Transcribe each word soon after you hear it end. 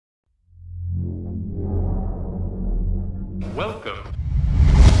Welcome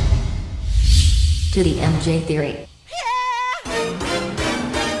to the MJ Theory.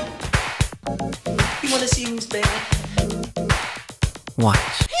 You wanna see who's bad? Watch.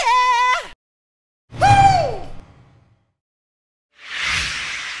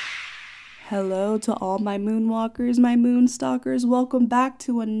 Hello to all my moonwalkers, my moonstalkers. Welcome back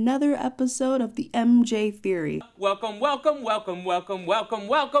to another episode of the MJ Theory. Welcome, welcome, welcome, welcome, welcome,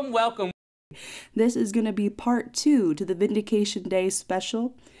 welcome, welcome. This is going to be part 2 to the Vindication Day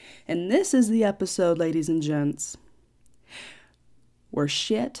Special. And this is the episode, ladies and gents, where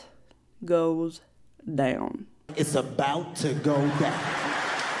shit goes down. It's about to go down.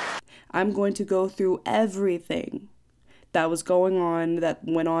 I'm going to go through everything that was going on, that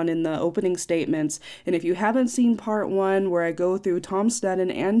went on in the opening statements. And if you haven't seen part 1, where I go through Tom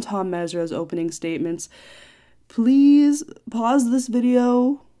Sneddon and Tom Mesra's opening statements, please pause this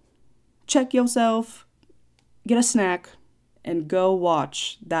video, check yourself, get a snack, and go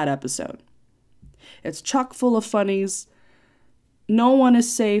watch that episode. It's chock full of funnies. No one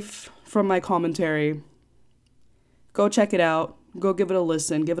is safe from my commentary. Go check it out. Go give it a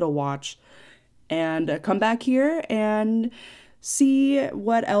listen. Give it a watch. And come back here and see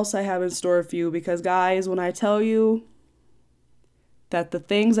what else I have in store for you. Because, guys, when I tell you that the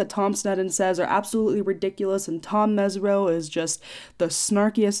things that Tom Sneddon says are absolutely ridiculous and Tom Mesra is just the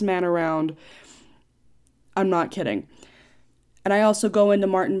snarkiest man around, I'm not kidding. And I also go into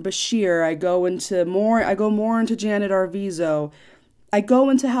Martin Bashit. I go more into Janet Arvizo. I go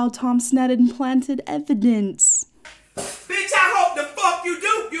into how Tom Sneddon planted evidence. Bitch, I hope the fuck you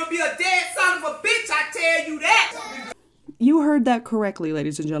do. You'll be a dead son of a bitch, I tell you that. You heard that correctly,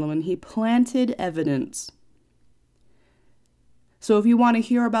 ladies and gentlemen. He planted evidence. So if you want to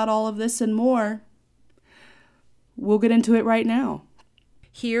hear about all of this and more, we'll get into it right now.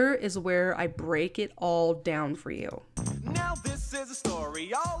 Here is where I break it all down for you. Now this is a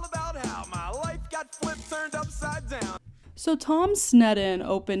story all about how my life got flipped, turned upside down. So Tom Sneddon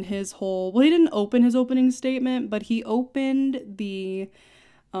opened his whole, well, he didn't open his opening statement, but he opened where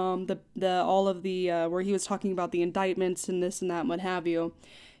he was talking about the indictments and this and that and what have you.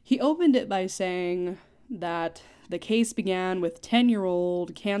 He opened it by saying that the case began with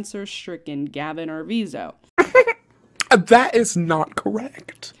 10-year-old cancer-stricken Gavin Arvizo. That is not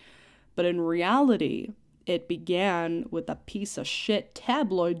correct. But in reality, it began with a piece of shit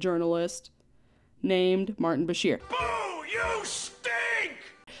tabloid journalist named Martin Bashit. Boo! You stink!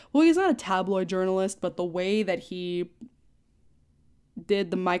 Well, he's not a tabloid journalist, but the way that he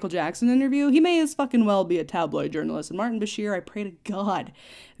did the Michael Jackson interview, he may as fucking well be a tabloid journalist. And Martin Bashit, I pray to God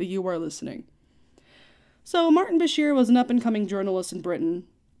that you are listening. So Martin Bashit was an up-and-coming journalist in Britain.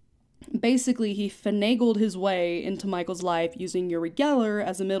 Basically, he finagled his way into Michael's life using Uri Geller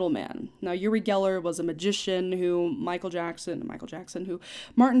as a middleman. Now, Uri Geller was a magician who Martin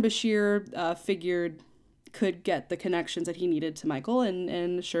Bashit figured could get the connections that he needed to Michael,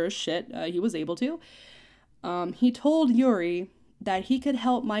 and sure as shit, he was able to. He told Uri that he could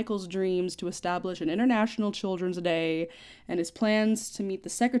help Michael's dreams to establish an International Children's Day and his plans to meet the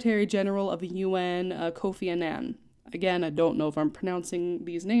Secretary General of the UN, Kofi Annan. Again, I don't know if I'm pronouncing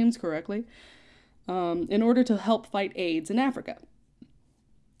these names correctly, in order to help fight AIDS in Africa.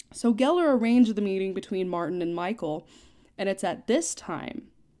 So Geller arranged the meeting between Martin and Michael, and it's at this time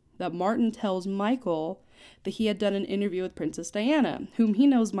that Martin tells Michael that he had done an interview with Princess Diana, whom he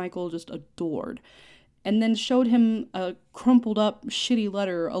knows Michael just adored, and then showed him a crumpled up, shitty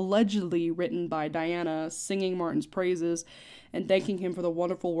letter allegedly written by Diana singing Martin's praises and thanking him for the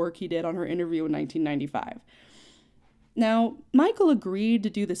wonderful work he did on her interview in 1995. Now, Michael agreed to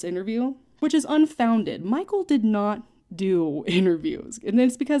do this interview, which is unfounded. Michael did not do interviews, and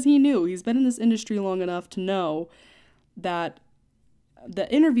it's because he knew. He's been in this industry long enough to know that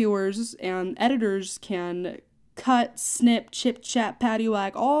the interviewers and editors can cut, snip, chip, chat,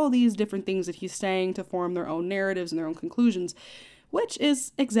 paddywhack, all these different things that he's saying to form their own narratives and their own conclusions, which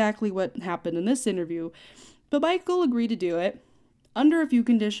is exactly what happened in this interview. But Michael agreed to do it under a few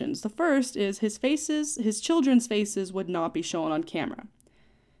conditions. The first is his children's faces would not be shown on camera.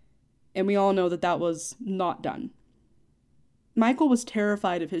 And we all know that that was not done. Michael was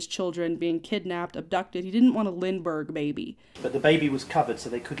terrified of his children being kidnapped, abducted. He didn't want a Lindbergh baby. But the baby was covered, so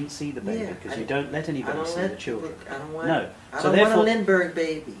they couldn't see the baby, because you don't let anybody see the children. I don't want. No. I So don't want a therefore- Lindbergh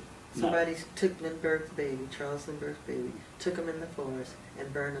baby. No. Somebody took Lindbergh's baby, Charles Lindbergh's baby, took him in the forest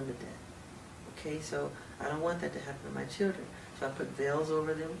and burned him to death. Okay, so I don't want that to happen to my children. So I put veils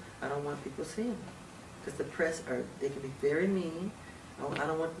over them. I don't want people seeing them, because the press they can be very mean. I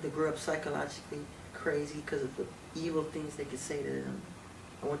don't want them to grow up psychologically crazy because of the evil things they could say to them.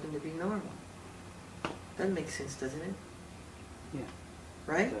 I want them to be normal. That makes sense, doesn't it? Yeah.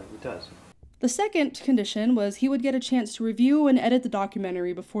 Right? It does. The second condition was he would get a chance to review and edit the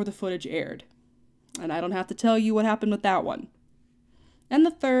documentary before the footage aired. And I don't have to tell you what happened with that one. And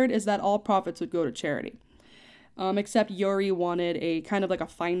the third is that all profits would go to charity. Except Yuri wanted a kind of like a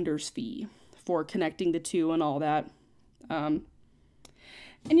finder's fee for connecting the two and all that. And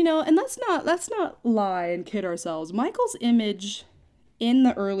let's not lie and kid ourselves. Michael's image in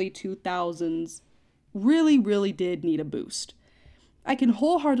the early 2000s really, really did need a boost. I can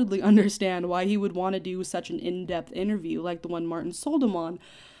wholeheartedly understand why he would want to do such an in-depth interview like the one Martin sold him on.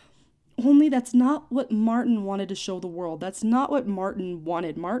 Only that's not what Martin wanted to show the world. That's not what Martin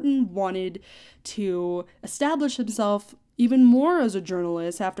wanted. Martin wanted to establish himself even more as a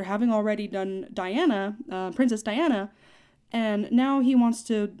journalist after having already done Diana, Princess Diana, and now he wants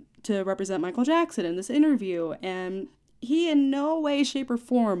to represent Michael Jackson in this interview. And he in no way, shape, or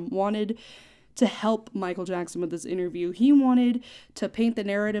form wanted to help Michael Jackson with this interview. He wanted to paint the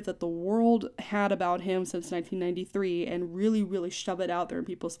narrative that the world had about him since 1993 and really, really shove it out there in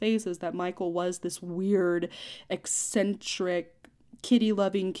people's faces that Michael was this weird, eccentric,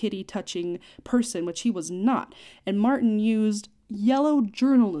 kitty-loving, kitty-touching person, which he was not. And Martin used yellow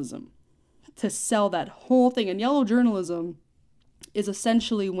journalism to sell that whole thing. And yellow journalism is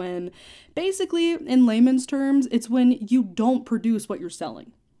essentially when, basically, in layman's terms, it's when you don't produce what you're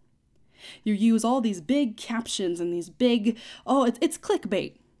selling. You use all these big captions and these big, it's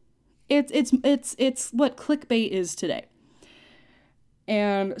clickbait. It's what clickbait is today.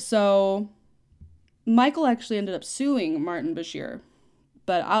 And so Michael actually ended up suing Martin Bashit.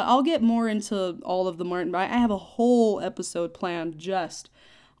 But I'll get more into all of the Martin. I have a whole episode planned just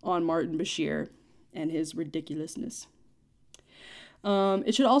on Martin Bashit and his ridiculousness.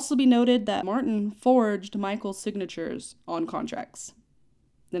 It should also be noted that Martin forged Michael's signatures on contracts.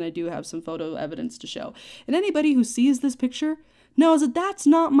 Then I do have some photo evidence to show. And anybody who sees this picture knows that that's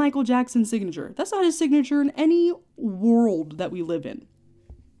not Michael Jackson's signature. That's not his signature in any world that we live in.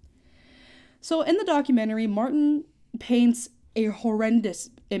 So in the documentary, Martin paints a horrendous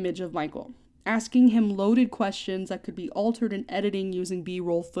image of Michael, asking him loaded questions that could be altered in editing using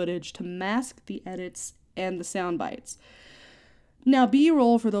B-roll footage to mask the edits and the sound bites. Now,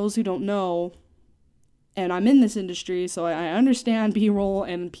 B-roll, for those who don't know, and I'm in this industry, so I understand B-roll,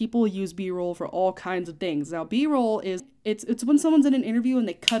 and people use B-roll for all kinds of things. Now, B-roll is, it's when someone's in an interview and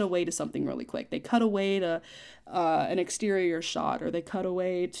they cut away to something really quick. They cut away to an exterior shot, or they cut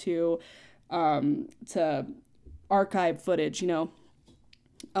away to archive footage,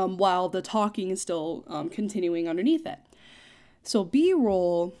 while the talking is still continuing underneath it. So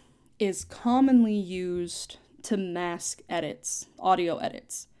B-roll is commonly used to mask edits, audio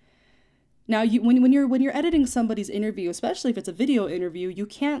edits. Now, when you're editing somebody's interview, especially if it's a video interview, you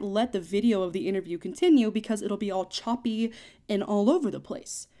can't let the video of the interview continue because it'll be all choppy and all over the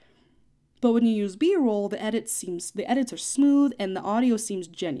place. But when you use B-roll, the edits are smooth and the audio seems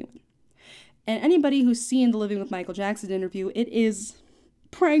genuine. And anybody who's seen the Living with Michael Jackson interview, it is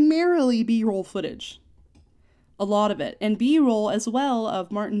primarily B-roll footage. A lot of it. And B-roll as well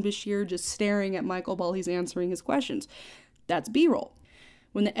of Martin Bashit just staring at Michael while he's answering his questions. That's B-roll.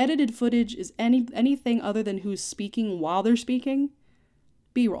 When the edited footage is anything other than who's speaking while they're speaking,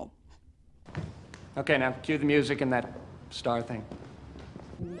 B-roll. Okay, now cue the music and that star thing.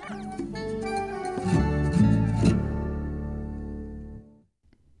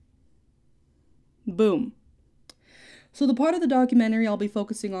 Boom. So the part of the documentary I'll be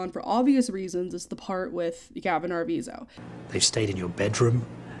focusing on for obvious reasons is the part with Gavin Arvizo. They've stayed in your bedroom?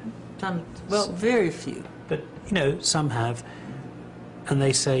 Well, very few. But, some have. And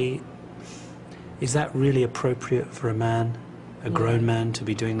they say, is that really appropriate for a man, a grown man, to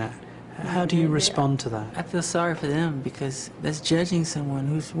be doing that? How do you respond to that? I feel sorry for them because that's judging someone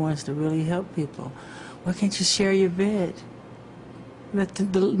who wants to really help people. Why can't you share your bed?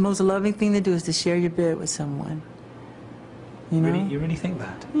 The most loving thing to do is to share your bed with someone. You really think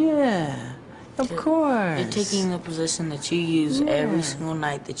that? Yeah, of course. You're taking a position that you use every single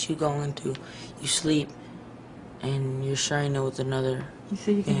night that you go into. You sleep, and you're sharing it with another. You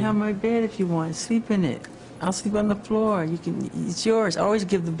say you can have my bed if you want. Sleep in it. I'll sleep on the floor. It's yours. Always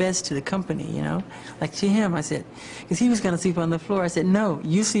give the best to the company, Like to him, I said, because he was going to sleep on the floor. I said, no,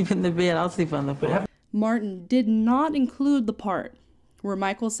 you sleep in the bed. I'll sleep on the floor. Martin did not include the part where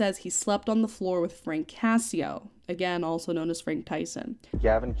Michael says he slept on the floor with Frank Cassio, again, also known as Frank Tyson.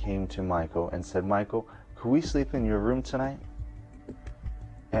 Gavin came to Michael and said, Michael, could we sleep in your room tonight?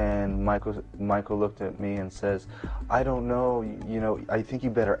 And Michael looked at me and says, I don't know, I think you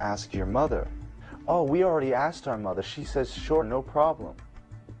better ask your mother. Oh, we already asked our mother. She says, sure, no problem.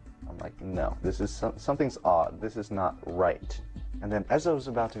 I'm like, no, this is something's odd. This is not right. And then as I was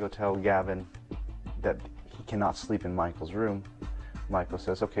about to go tell Gavin that he cannot sleep in Michael's room, Michael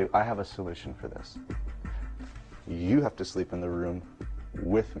says, okay, I have a solution for this. You have to sleep in the room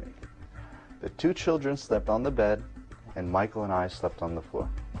with me. The two children slept on the bed, and Michael and I slept on the floor.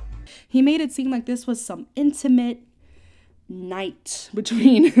 He made it seem like this was some intimate night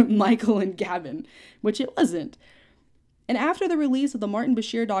between Michael and Gavin, which it wasn't. And after the release of the Martin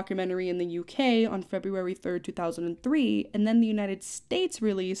Bashit documentary in the UK on February 3rd, 2003, and then the United States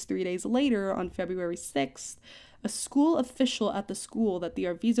release 3 days later on February 6th, a school official at the school that the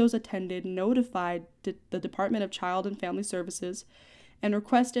Arvizos attended notified the Department of Child and Family Services and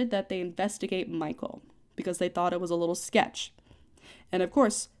requested that they investigate Michael because they thought it was a little sketch. And of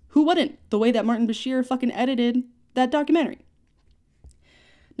course, who wouldn't? The way that Martin Bashit fucking edited that documentary.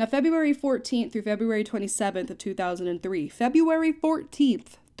 Now, February 14th through February 27th of 2003. February 14th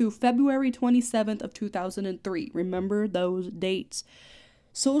through February 27th of 2003. Remember those dates.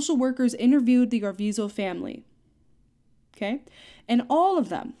 Social workers interviewed the Arvizo family. Okay? And all of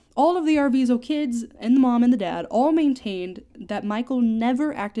them, all of the Arvizo kids and the mom and the dad all maintained that Michael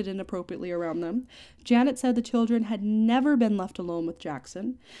never acted inappropriately around them. Janet said the children had never been left alone with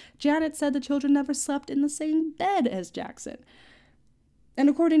Jackson. Janet said the children never slept in the same bed as Jackson. And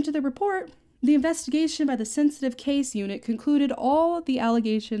according to the report, the investigation by the Sensitive Case Unit concluded all the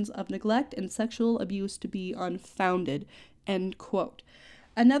allegations of neglect and sexual abuse to be unfounded, end quote.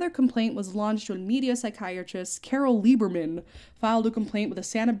 Another complaint was launched when media psychiatrist Carol Lieberman filed a complaint with the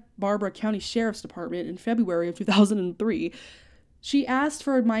Santa Barbara County Sheriff's Department in February of 2003. She asked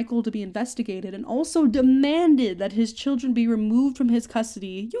for Michael to be investigated and also demanded that his children be removed from his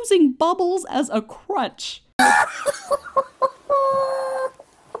custody using Bubbles as a crutch.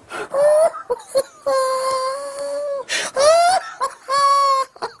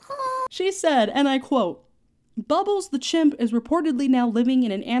 She said, and I quote, "Bubbles the chimp is reportedly now living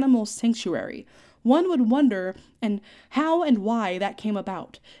in an animal sanctuary. One would wonder how and why that came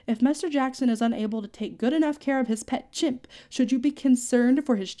about. If Mr. Jackson is unable to take good enough care of his pet chimp, should you be concerned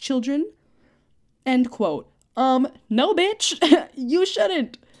for his children?" End quote. No, bitch, you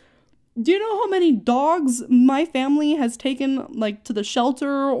shouldn't. Do you know how many dogs my family has taken, like, to the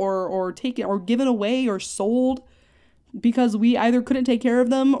shelter or taken or given away or sold because we either couldn't take care of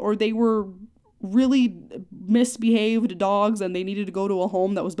them or they were really misbehaved dogs and they needed to go to a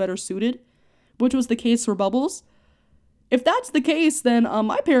home that was better suited, which was the case for Bubbles? If that's the case, then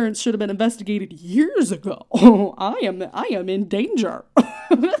my parents should have been investigated years ago. I am in danger.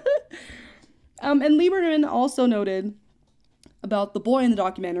 And Lieberman also noted about the boy in the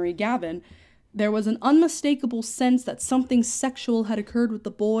documentary, Gavin, there was an unmistakable sense that something sexual had occurred with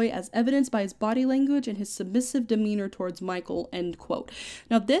the boy as evidenced by his body language and his submissive demeanor towards Michael, end quote.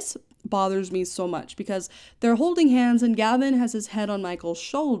 Now this bothers me so much because they're holding hands and Gavin has his head on Michael's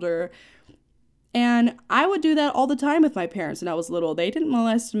shoulder, and I would do that all the time with my parents when I was little. They didn't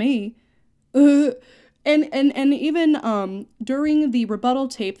molest me. And even during the rebuttal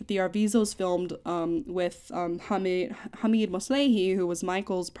tape that the Arvizos filmed with Hamid Moslehi, who was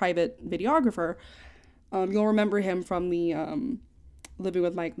Michael's private videographer, you'll remember him from the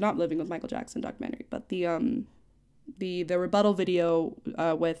not Living with Michael Jackson documentary, but the rebuttal video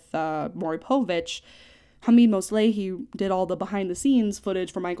with Maury Povich. Hamid Moslehi did all the behind the scenes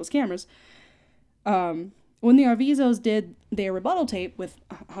footage for Michael's cameras. When the Arvizos did their rebuttal tape with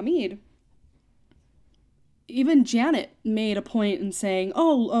Hamid, even Janet made a point in saying,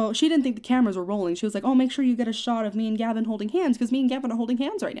 she didn't think the cameras were rolling. She was like, make sure you get a shot of me and Gavin holding hands, because me and Gavin are holding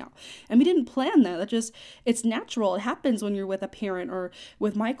hands right now. And we didn't plan that. It's natural. It happens when you're with a parent or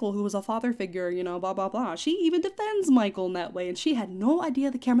with Michael, who was a father figure, blah, blah, blah. She even defends Michael in that way, and she had no idea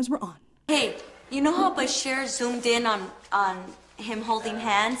the cameras were on. Hey, you know how Bashir zoomed in on him holding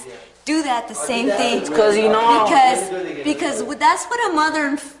hands? Do that the same thing. Because because that's what a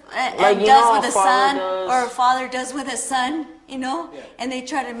mother does with a son, or a father does with a son, and they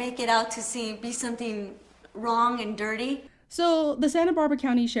try to make it out to be something wrong and dirty. So the Santa Barbara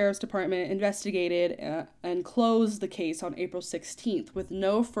County Sheriff's Department investigated and closed the case on April 16th with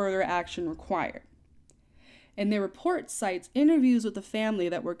no further action required. And their report cites interviews with the family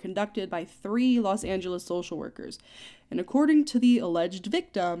that were conducted by 3 Los Angeles social workers. And according to the alleged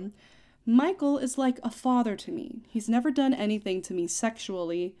victim, Michael is like a father to me. He's never done anything to me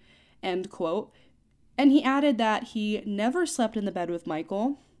sexually, end quote. And he added that he never slept in the bed with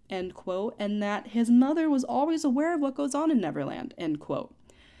Michael, end quote, and that his mother was always aware of what goes on in Neverland, end quote.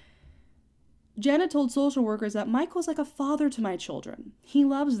 Janet told social workers that Michael's like a father to my children. He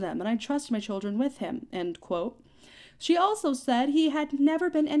loves them, and I trust my children with him, end quote. She also said he had never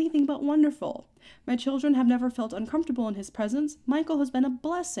been anything but wonderful. My children have never felt uncomfortable in his presence. Michael has been a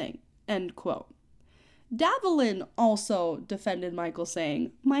blessing, end quote. Davelin also defended Michael,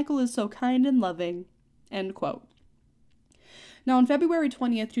 saying, Michael is so kind and loving, end quote. Now, on February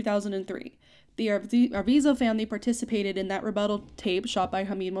 20th, 2003, the Arvizo family participated in that rebuttal tape shot by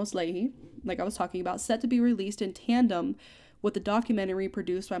Hamid Moslehi, like I was talking about, set to be released in tandem with the documentary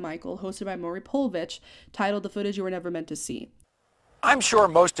produced by Michael, hosted by Maury Povich, titled The Footage You Were Never Meant to See. I'm sure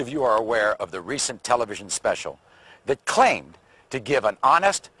most of you are aware of the recent television special that claimed to give an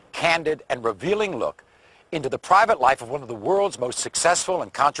honest, candid, and revealing look into the private life of one of the world's most successful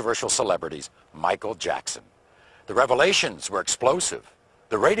and controversial celebrities, Michael Jackson. The revelations were explosive.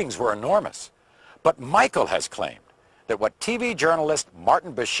 The ratings were enormous. But Michael has claimed that what TV journalist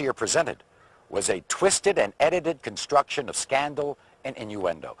Martin Bashit presented was a twisted and edited construction of scandal and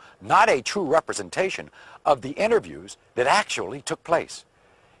innuendo, not a true representation of the interviews that actually took place.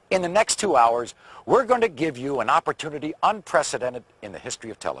 In the next 2 hours, we're going to give you an opportunity unprecedented in the history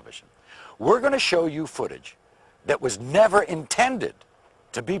of television. We're going to show you footage that was never intended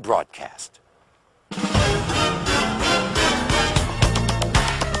to be broadcast.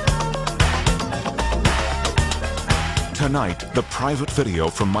 Tonight, the private video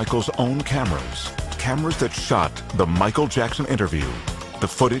from Michael's own cameras. Cameras that shot the Michael Jackson interview. The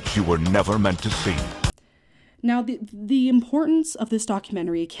footage you were never meant to see. Now, the importance of this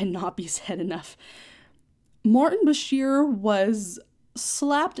documentary cannot be said enough. Martin Bashir was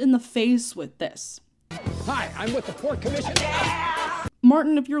slapped in the face with this. Hi, I'm with the Port Commission.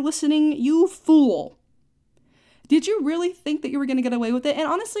 Martin, if you're listening, you fool. Did you really think that you were going to get away with it? And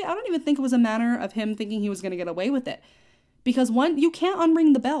honestly, I don't even think it was a matter of him thinking he was going to get away with it. Because you can't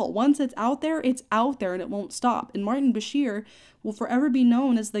unring the bell. Once it's out there and it won't stop. And Martin Bashir will forever be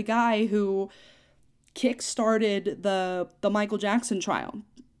known as the guy who kick-started the Michael Jackson trial.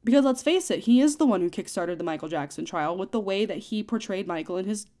 Because let's face it, he is the one who kick-started the Michael Jackson trial with the way that he portrayed Michael in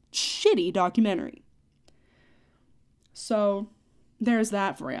his shitty documentary. So, there's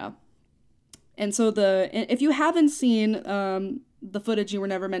that for you. And so if you haven't seen the footage you were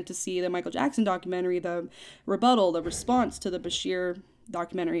never meant to see, the Michael Jackson documentary, the rebuttal, the response to the Bashir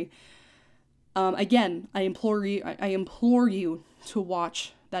documentary, again, I implore you to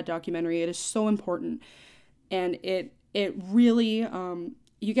watch that documentary. It is so important, and it really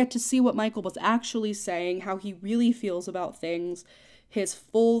you get to see what Michael was actually saying, how he really feels about things, his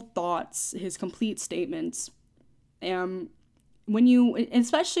full thoughts, his complete statements.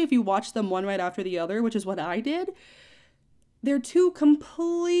 Especially if you watch them one right after the other, which is what I did, they're two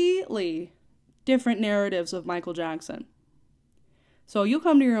completely different narratives of Michael Jackson. So you'll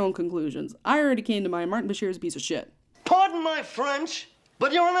come to your own conclusions. I already came to mine. Martin Bashir is a piece of shit. Pardon my French,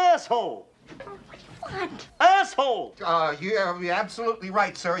 but you're an asshole. What? Asshole! You're absolutely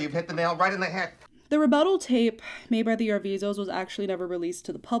right, sir. You've hit the nail right in the head. The rebuttal tape made by the Arvizos was actually never released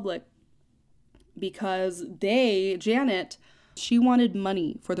to the public because Janet, she wanted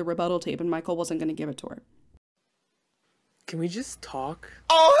money for the rebuttal tape and Michael wasn't going to give it to her. Can we just talk?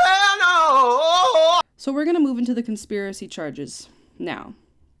 Oh, hell no! So we're going to move into the conspiracy charges now.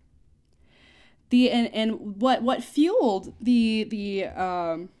 What fueled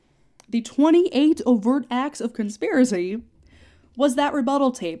the 28 overt acts of conspiracy was that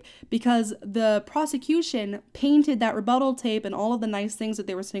rebuttal tape, because the prosecution painted that rebuttal tape and all of the nice things that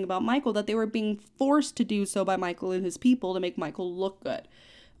they were saying about Michael, that they were being forced to do so by Michael and his people to make Michael look good.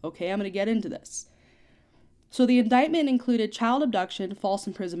 Okay, I'm going to get into this. So the indictment included child abduction, false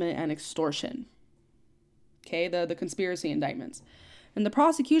imprisonment, and extortion. Okay, the conspiracy indictments. And the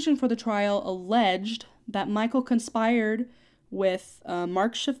prosecution for the trial alleged that Michael conspired with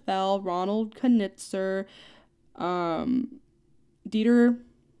Mark Schaffel, Ronald Knitzer, Dieter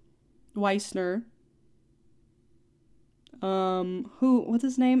Weissner, what's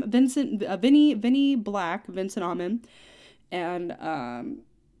his name? Vinny Black, Vincent Amon, and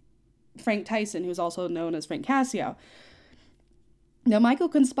Frank Tyson, who's also known as Frank Cassio. Now, Michael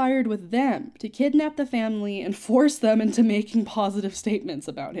conspired with them to kidnap the family and force them into making positive statements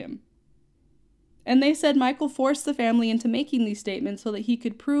about him. And they said Michael forced the family into making these statements so that he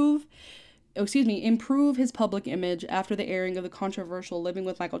could improve his public image after the airing of the controversial Living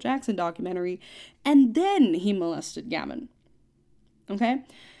with Michael Jackson documentary, and then he molested Gavin. Okay?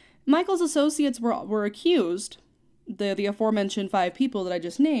 Michael's associates were accused, the aforementioned 5 people that I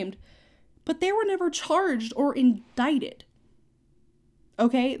just named, but they were never charged or indicted.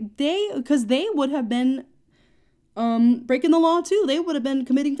 Okay? Because they would have been breaking the law too. They would have been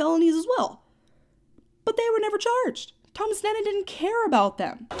committing felonies as well. But they were never charged. Thomas Lennon didn't care about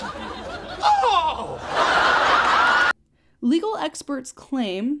them. Oh! Legal experts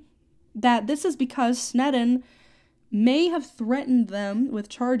claim that this is because Sneddon may have threatened them with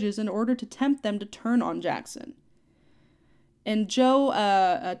charges in order to tempt them to turn on Jackson. And Joe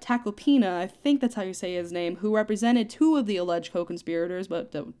Tacopina, I think that's how you say his name, who represented 2 of the alleged co-conspirators,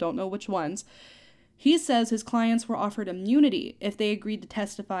 but don't know which ones, he says his clients were offered immunity if they agreed to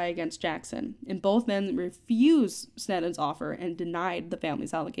testify against Jackson, and both men refused Sneddon's offer and denied the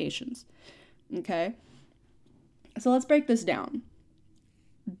family's allegations. Okay? So let's break this down.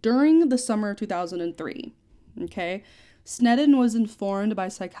 During the summer of 2003, okay, Sneddon was informed by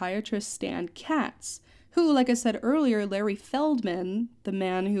psychiatrist Stan Katz, who, like I said earlier, Larry Feldman, the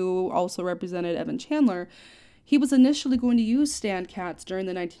man who also represented Evan Chandler, he was initially going to use Stan Katz during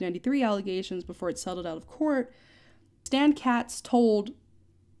the 1993 allegations before it settled out of court. Stan Katz told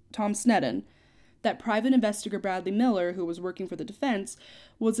Tom Sneddon that private investigator Bradley Miller, who was working for the defense,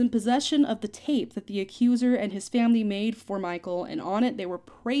 was in possession of the tape that the accuser and his family made for Michael, and on it they were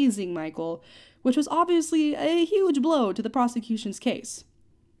praising Michael, which was obviously a huge blow to the prosecution's case.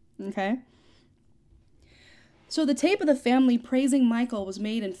 Okay? So the tape of the family praising Michael was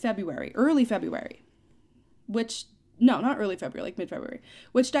made in February, early February, not early February, like mid-February,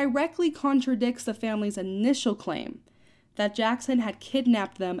 which directly contradicts the family's initial claim that Jackson had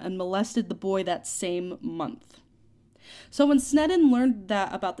kidnapped them and molested the boy that same month. So when Sneddon learned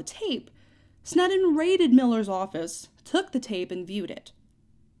that about the tape, Sneddon raided Miller's office, took the tape, and viewed it.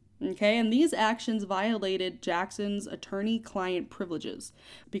 Okay, and these actions violated Jackson's attorney-client privileges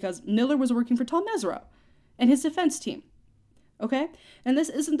because Miller was working for Tom Mesereau and his defense team. Okay? And this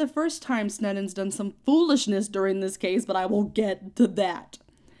isn't the first time Sneddon's done some foolishness during this case, but I will get to that.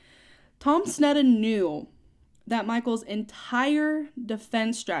 Tom Sneddon knew that Michael's entire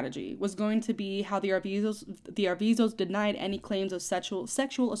defense strategy was going to be how the Arvizos denied any claims of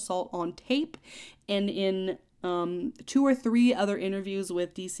sexual assault on tape, and in 2 or 3 other interviews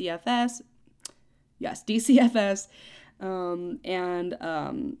with DCFS,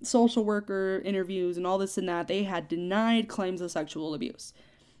 and social worker interviews and all this and that, they had denied claims of sexual abuse.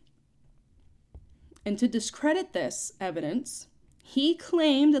 And to discredit this evidence, he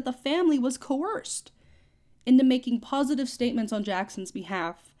claimed that the family was coerced into making positive statements on Jackson's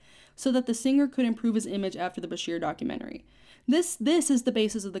behalf so that the singer could improve his image after the Bashir documentary. This is the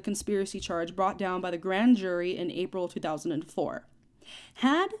basis of the conspiracy charge brought down by the grand jury in April 2004.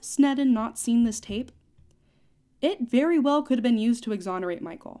 Had Sneddon not seen this tape, it very well could have been used to exonerate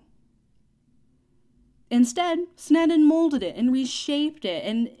Michael. Instead, Sneddon molded it and reshaped it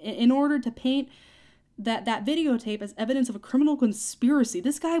in order to paint that videotape as evidence of a criminal conspiracy.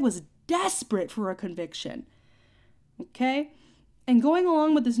 This guy was desperate for a conviction. Okay? And going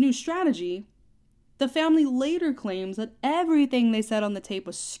along with this new strategy, the family later claims that everything they said on the tape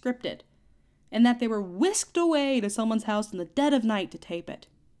was scripted and that they were whisked away to someone's house in the dead of night to tape it.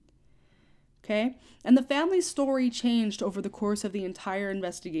 Okay? And the family's story changed over the course of the entire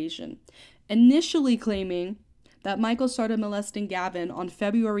investigation, initially claiming that Michael started molesting Gavin on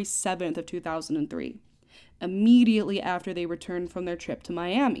February 7th of 2003, immediately after they returned from their trip to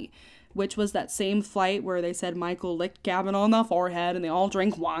Miami, which was that same flight where they said Michael licked Gavin on the forehead and they all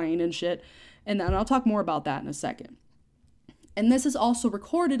drank wine and shit. And then I'll talk more about that in a second. And this is also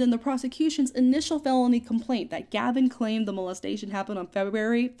recorded in the prosecution's initial felony complaint that Gavin claimed the molestation happened on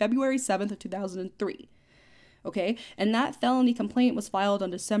February 7th of 2003. Okay? And that felony complaint was filed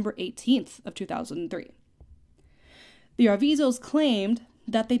on December 18th of 2003. The Arvizos claimed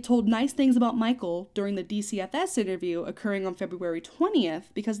that they told nice things about Michael during the DCFS interview occurring on February 20th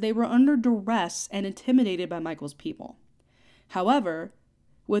because they were under duress and intimidated by Michael's people. However,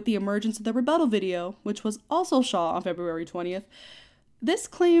 with the emergence of the rebuttal video, which was also shot on February 20th, this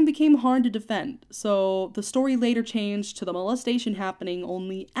claim became hard to defend, so the story later changed to the molestation happening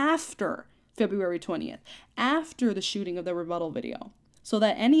only after February 20th, after the shooting of the rebuttal video, so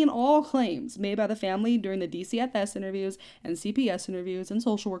that any and all claims made by the family during the DCFS interviews and CPS interviews and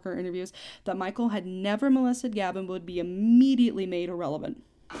social worker interviews that Michael had never molested Gavin would be immediately made irrelevant.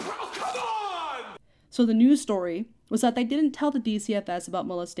 Oh, come on! So the news story was that they didn't tell the DCFS about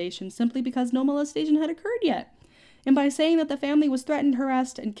molestation simply because no molestation had occurred yet. And by saying that the family was threatened,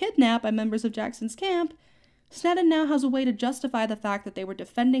 harassed, and kidnapped by members of Jackson's camp, Sneddon now has a way to justify the fact that they were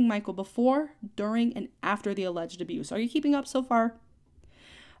defending Michael before, during, and after the alleged abuse. Are you keeping up so far?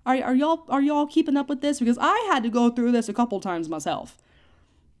 Are y'all keeping up with this? Because I had to go through this a couple times myself.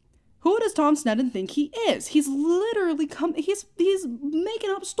 Who does Tom Sneddon think he is? He's literally he's making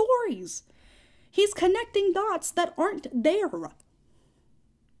up stories. He's connecting dots that aren't there.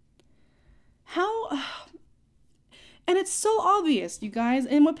 How? And it's so obvious, you guys.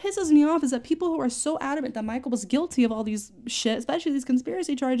 And what pisses me off is that people who are so adamant that Michael was guilty of all these shit, especially these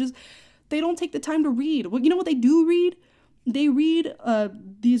conspiracy charges, they don't take the time to read. Well, you know what they do read? They read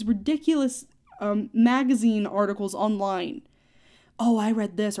these ridiculous magazine articles online. Oh, I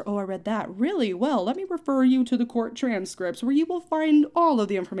read this, or oh, I read that. Really? Well, let me refer you to the court transcripts where you will find all of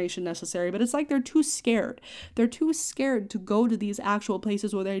the information necessary. But it's like they're too scared. They're too scared to go to these actual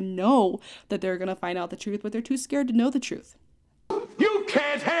places where they know that they're going to find out the truth, but they're too scared to know the truth. You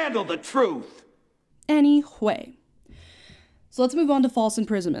can't handle the truth! Anyway, so let's move on to false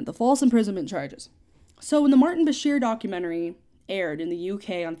imprisonment, the false imprisonment charges. So when the Martin Bashit documentary aired in the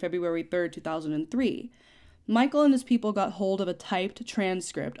UK on February 3rd, 2003, Michael and his people got hold of a typed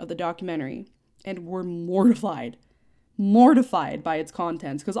transcript of the documentary and were mortified by its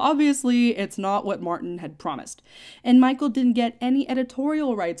contents, because obviously it's not what Martin had promised. And Michael didn't get any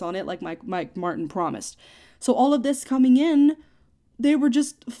editorial rights on it like Martin promised. So all of this coming in, they were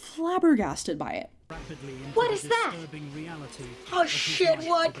just flabbergasted by it. What is that? Oh shit,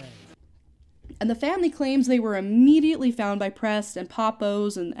 what? And the family claims they were immediately found by press and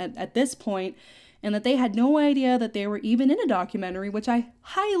popos and at this point, and that they had no idea that they were even in a documentary, which I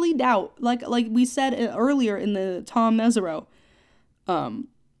highly doubt. Like we said earlier in the Tom Mesereau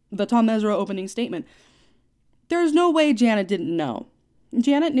opening statement, there's no way Janet didn't know.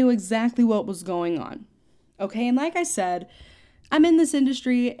 Janet knew exactly what was going on. Okay, and like I said, I'm in this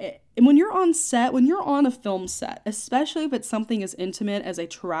industry, and when you're on set, when you're on a film set, especially if it's something as intimate as a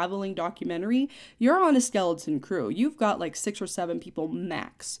traveling documentary, you're on a skeleton crew. You've got like 6 or 7 people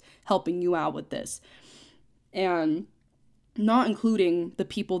max helping you out with this. And not including the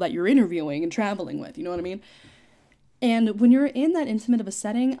people that you're interviewing and traveling with, you know what I mean? And when you're in that intimate of a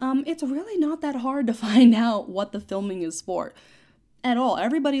setting, it's really not that hard to find out what the filming is for at all.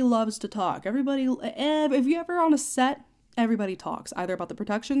 Everybody loves to talk. If you're ever on a set, everybody talks, either about the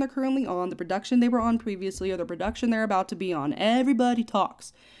production they're currently on, the production they were on previously, or the production they're about to be on. Everybody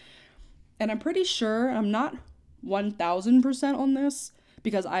talks. And I'm pretty sure, I'm not 1000% on this,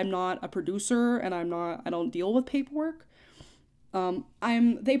 because I'm not a producer and I don't deal with paperwork.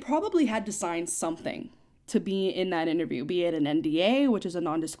 They probably had to sign something to be in that interview, be it an NDA, which is a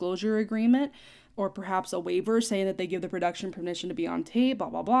non-disclosure agreement, or perhaps a waiver saying that they give the production permission to be on tape, blah,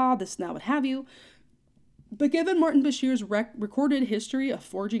 blah, blah, this and that, what have you. But given Martin Bashir's recorded history of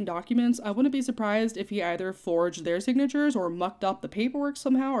forging documents, I wouldn't be surprised if he either forged their signatures or mucked up the paperwork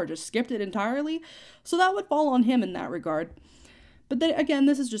somehow or just skipped it entirely. So that would fall on him in that regard. But then again,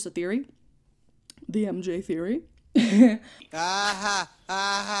 this is just a theory. The MJ theory.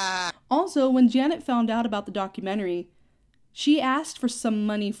 Also, when Janet found out about the documentary, she asked for some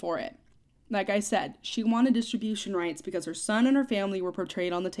money for it. Like I said, she wanted distribution rights because her son and her family were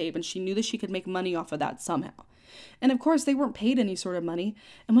portrayed on the tape, and she knew that she could make money off of that somehow. And of course, they weren't paid any sort of money.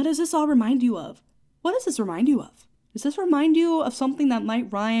 And what does this all remind you of? What does this remind you of? Does this remind you of something that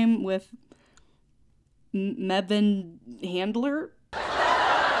might rhyme with Mevin Handler?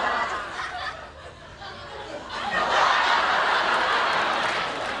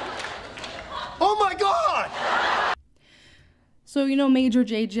 Oh my God! So, you know, Major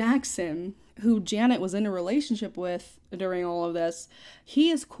J. Jackson, who Janet was in a relationship with during all of this, he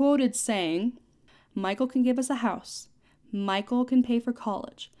is quoted saying, "Michael can give us a house. Michael can pay for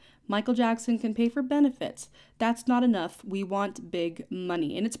college. Michael Jackson can pay for benefits. That's not enough. We want big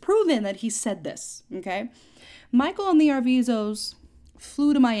money." And it's proven that he said this, okay? Michael and the Arvizos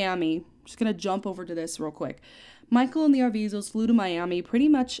flew to Miami. I'm just going to jump over to this real quick. Michael and the Arvizos flew to Miami pretty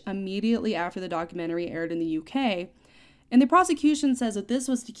much immediately after the documentary aired in the UK. And the prosecution says that this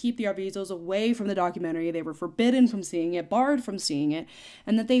was to keep the Arvizos away from the documentary. They were forbidden from seeing it, barred from seeing it,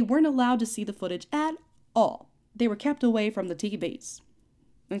 and that they weren't allowed to see the footage at all. They were kept away from the TVs.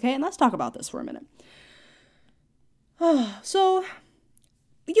 Okay, and let's talk about this for a minute. So,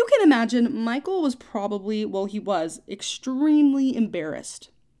 you can imagine Michael was probably, well, he was extremely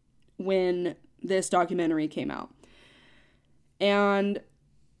embarrassed when this documentary came out. And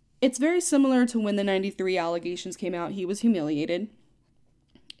it's very similar to when the 93 allegations came out. He was humiliated,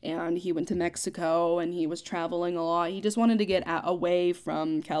 and he went to Mexico, and he was traveling a lot. He just wanted to get away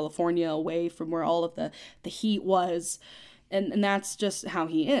from California, away from where all of the heat was, and that's just how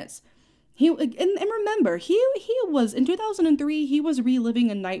he is. And remember, he was, in 2003, he was reliving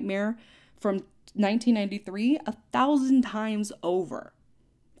a nightmare from 1993 1,000 times over.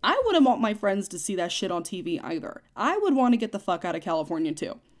 I wouldn't want my friends to see that shit on TV either. I would want to get the fuck out of California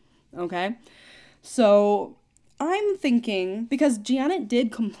too. Okay? So I'm thinking, because Janet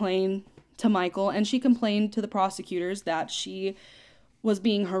did complain to Michael, and she complained to the prosecutors that she was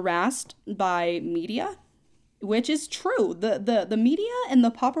being harassed by media which is true. The media and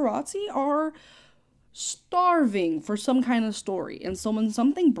the paparazzi are starving for some kind of story. And so when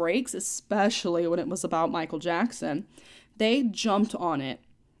something breaks, especially when it was about Michael Jackson, they jumped on it,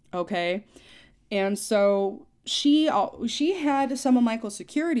 okay? And so she had some of Michael's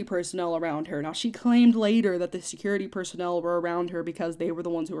security personnel around her. Now, she claimed later that the security personnel were around her because they were the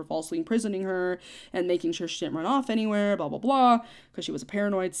ones who were falsely imprisoning her and making sure she didn't run off anywhere, blah, blah, blah, because she was a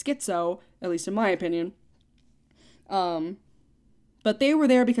paranoid schizo, at least in my opinion. But they were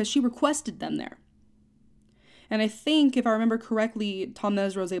there because she requested them there. And I think, if I remember correctly, Tom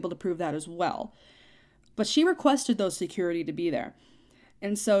Mesro was able to prove that as well. But she requested those security to be there.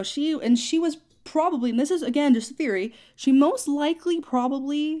 And so she was probably, and this is, again, just a theory, she most likely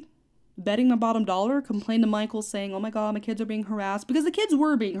probably, betting the bottom dollar, complained to Michael saying, oh my god, my kids are being harassed. Because the kids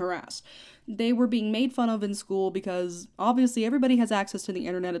were being harassed. They were being made fun of in school because, obviously, everybody has access to the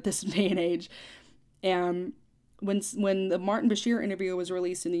internet at this day and age. And when the Martin Bashit interview was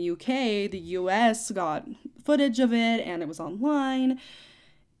released in the UK, the US got footage of it, and it was online,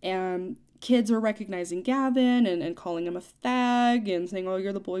 and kids were recognizing Gavin and calling him a fag and saying, oh,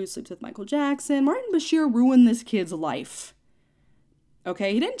 you're the boy who sleeps with Michael Jackson. Martin Bashit ruined this kid's life.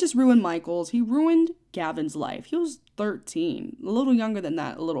 Okay, he didn't just ruin Michael's, he ruined Gavin's life. He was 13, a little younger than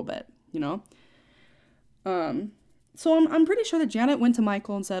that, a little bit, you know? So I'm pretty sure that Janet went to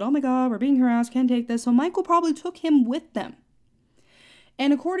Michael and said, oh my god, we're being harassed, can't take this. So Michael probably took him with them.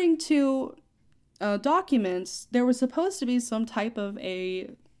 And according to documents, there was supposed to be some type of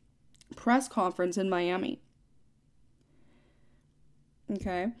a press conference in Miami.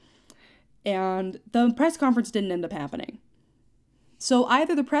 Okay. And the press conference didn't end up happening. So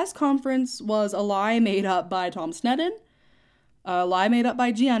either the press conference was a lie made up by Tom Sneddon, a lie made up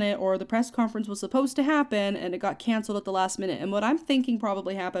by Janet, or the press conference was supposed to happen and it got canceled at the last minute. And what I'm thinking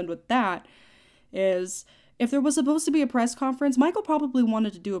probably happened with that is, if there was supposed to be a press conference, Michael probably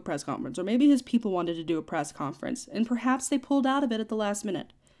wanted to do a press conference, or maybe his people wanted to do a press conference, and perhaps they pulled out of it at the last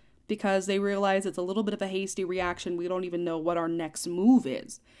minute because they realized it's a little bit of a hasty reaction. We don't even know what our next move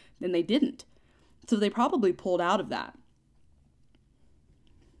is. And they didn't. So they probably pulled out of that.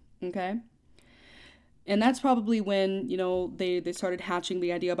 Okay? And that's probably when, you know, they started hatching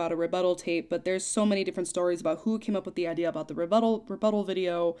the idea about a rebuttal tape, but there's so many different stories about who came up with the idea about the rebuttal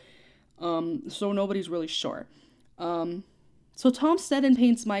video, so nobody's really sure. So Tom Sneddon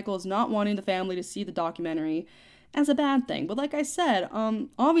paints Michael as not wanting the family to see the documentary as a bad thing. But like I said,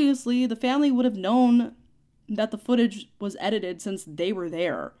 obviously the family would have known that the footage was edited since they were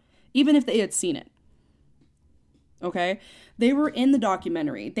there, even if they had seen it. Okay? They were in the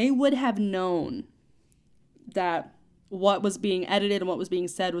documentary. They would have known that what was being edited and what was being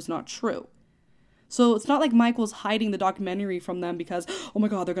said was not true. So it's not like Michael's hiding the documentary from them because, oh my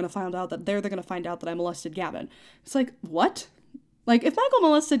god, they're going to find out that I molested Gavin. It's like, what? Like, if Michael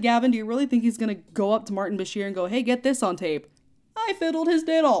molested Gavin, do you really think he's going to go up to Martin Bashit and go, hey, get this on tape? I fiddled his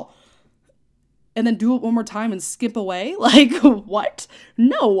diddle. And then do it one more time and skip away? Like, what?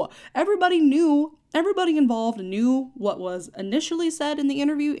 No. Everybody involved knew what was initially said in the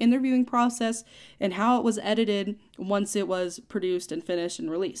interviewing process and how it was edited once it was produced and finished and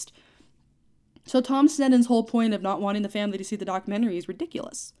released. So Tom Sneddon's whole point of not wanting the family to see the documentary is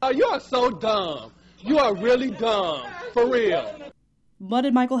ridiculous. Oh, you are so dumb. You are really dumb. For real. What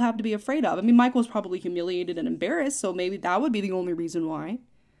did Michael have to be afraid of? I mean, Michael was probably humiliated and embarrassed, so maybe that would be the only reason why.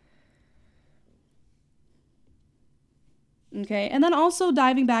 Okay, and then also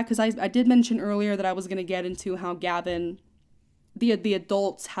diving back, because I did mention earlier that I was going to get into how Gavin, the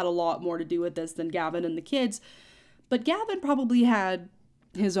adults had a lot more to do with this than Gavin and the kids, but Gavin probably had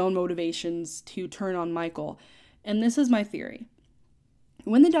his own motivations to turn on Michael, and this is my theory.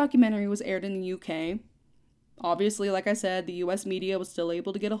 When the documentary was aired in the UK, obviously, like I said, the US media was still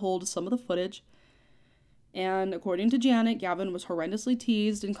able to get a hold of some of the footage, and according to Janet, Gavin was horrendously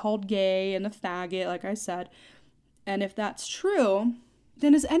teased and called gay and a faggot, like I said. And if that's true,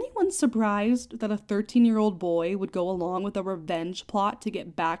 then is anyone surprised that a 13-year-old boy would go along with a revenge plot to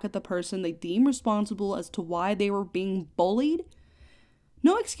get back at the person they deem responsible as to why they were being bullied?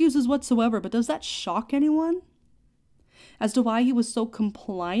 No excuses whatsoever, but does that shock anyone? As to why he was so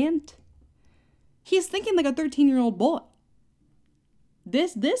compliant? He's thinking like a 13-year-old boy.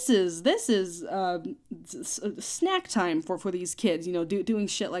 This is snack time for these kids, you know, doing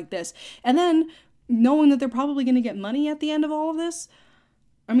shit like this. And then knowing that they're probably going to get money at the end of all of this.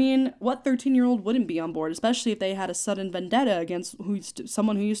 I mean, what 13-year-old wouldn't be on board, especially if they had a sudden vendetta against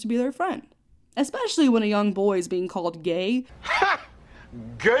someone who used to be their friend? Especially when a young boy is being called gay. Ha!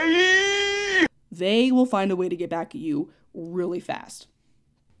 Gay! They will find a way to get back at you really fast.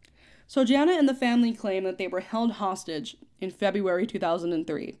 So Janet and the family claim that they were held hostage in February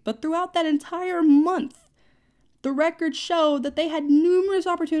 2003, but throughout that entire month, the records show that they had numerous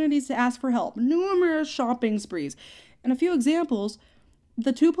opportunities to ask for help, numerous shopping sprees. And a few examples,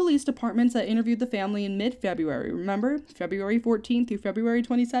 the 2 police departments that interviewed the family in mid-February, remember? February 14th through February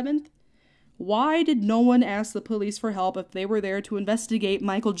 27th? Why did no one ask the police for help if they were there to investigate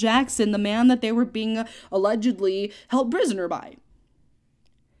Michael Jackson, the man that they were being allegedly held prisoner by?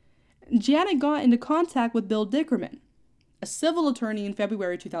 Janet got into contact with Bill Dickerman, a civil attorney, in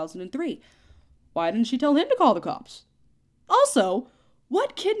February 2003. Why didn't she tell him to call the cops? Also,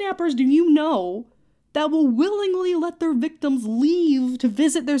 what kidnappers do you know that will willingly let their victims leave to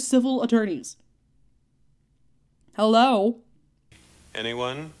visit their civil attorneys? Hello?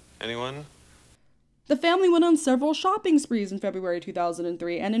 Anyone? The family went on several shopping sprees in February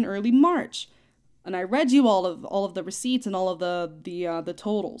 2003 and in early March. And I read you all of the receipts and all of the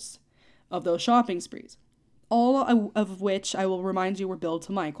totals of those shopping sprees. All of which I will remind you were billed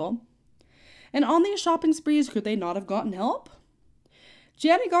to Michael. And on these shopping sprees, could they not have gotten help?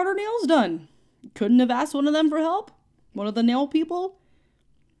 Janet got her nails done. Couldn't have asked one of them for help? One of the nail people?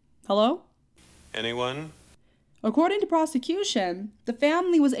 Hello? Anyone? According to prosecution, the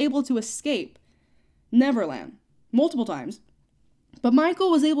family was able to escape Neverland multiple times, but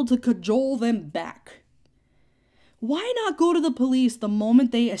Michael was able to cajole them back. Why not go to the police the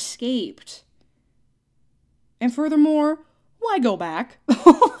moment they escaped? And furthermore, why go back?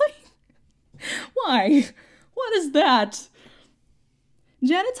 Why? What is that?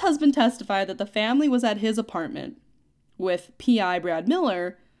 Janet's husband testified that the family was at his apartment with PI Brad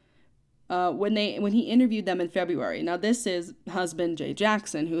Miller when he interviewed them in February. Now, this is husband Jay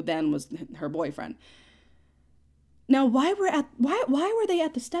Jackson, who then was her boyfriend. Now, why were they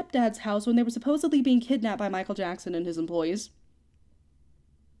at the stepdad's house when they were supposedly being kidnapped by Michael Jackson and his employees?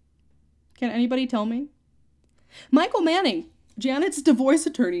 Can anybody tell me? Michael Manning, Janet's divorce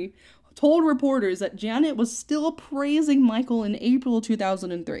attorney, told reporters that Janet was still praising Michael in April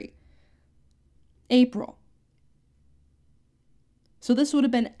 2003. April. So this would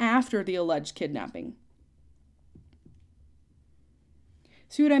have been after the alleged kidnapping.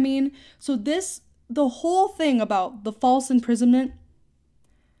 See what I mean? So the whole thing about the false imprisonment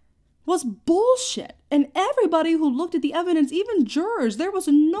was bullshit. And everybody who looked at the evidence, even jurors, there was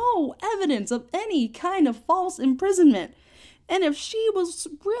no evidence of any kind of false imprisonment. And if she was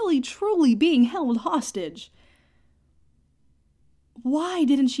really, truly being held hostage, why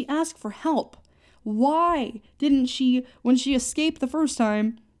didn't she ask for help? Why didn't she, when she escaped the first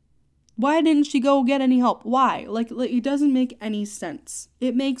time, why didn't she go get any help? Why? Like it doesn't make any sense.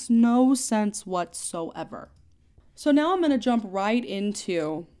 It makes no sense whatsoever. So now I'm going to jump right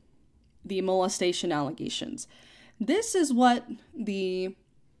into the molestation allegations. This is what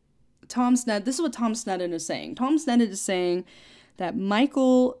Tom Sneddon is saying. Tom Sneddon is saying that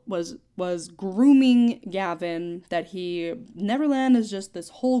Michael was grooming Gavin, that Neverland is just this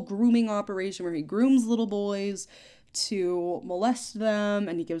whole grooming operation where he grooms little boys to molest them,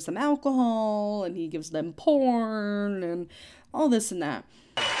 and he gives them alcohol, and he gives them porn, and all this and that.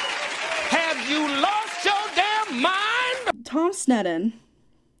 Have you lost your damn mind? Tom Sneddon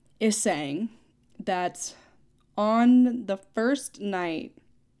is saying that on the first night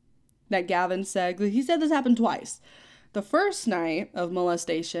that Gavin said, he said this happened twice. The first night of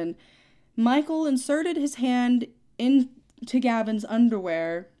molestation, Michael inserted his hand into Gavin's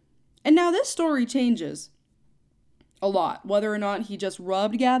underwear. And now this story changes a lot. Whether or not he just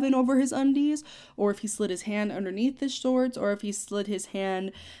rubbed Gavin over his undies, or if he slid his hand underneath his shorts, or if he slid his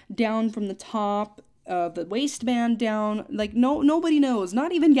hand down from the top of the waistband down. Like, nobody knows.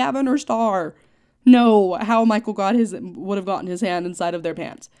 Not even Gavin or Star know how Michael would have gotten his hand inside of their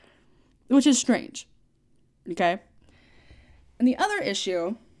pants. Which is strange. Okay? And the other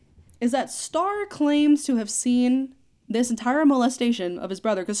issue is that Star claims to have seen this entire molestation of his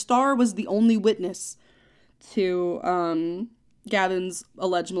brother, because Star was the only witness to Gavin's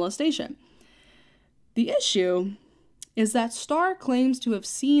alleged molestation. The issue is that Star claims to have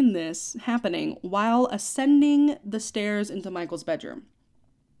seen this happening while ascending the stairs into Michael's bedroom.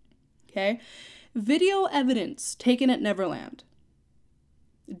 Okay? Video evidence taken at Neverland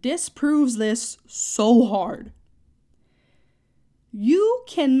disproves this so hard. You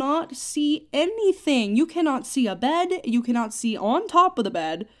cannot see anything. You cannot see a bed. You cannot see on top of the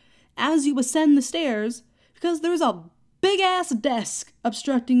bed as you ascend the stairs because there's a big-ass desk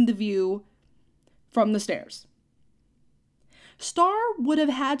obstructing the view from the stairs. Star would have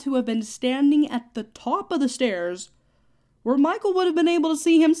had to have been standing at the top of the stairs where Michael would have been able to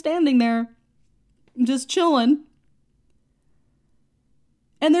see him standing there, just chilling.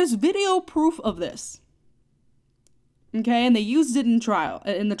 And there's video proof of this. Okay, and they used it in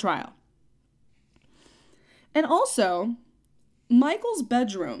the trial. And also, Michael's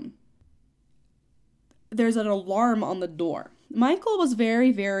bedroom, there's an alarm on the door. Michael was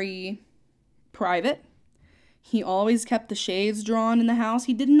very, very private. He always kept the shades drawn in the house.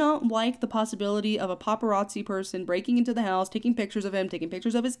 He did not like the possibility of a paparazzi person breaking into the house, taking pictures of him, taking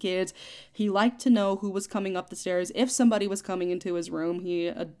pictures of his kids. He liked to know who was coming up the stairs. If somebody was coming into his room,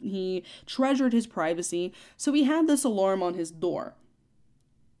 he treasured his privacy. So he had this alarm on his door.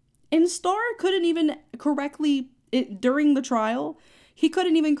 And Starr couldn't even correctly, during the trial, he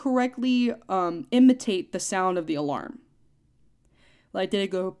couldn't even correctly imitate the sound of the alarm. Like, did it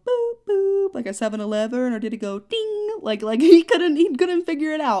go boop, boop, like a 7-Eleven, or did it go ding? Like he couldn't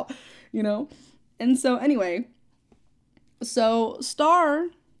figure it out, you know? And so anyway, so Starr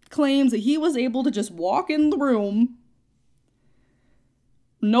claims that he was able to just walk in the room.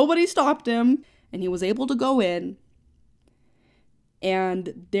 Nobody stopped him, and he was able to go in.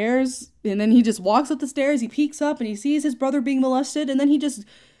 And then he just walks up the stairs, he peeks up, and he sees his brother being molested, and then he just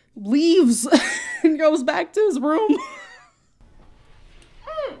leaves and goes back to his room.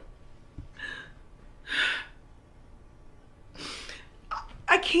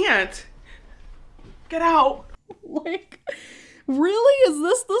 I can't. Get out. Like, really? Is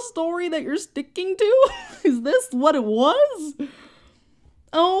this the story that you're sticking to? Is this what it was?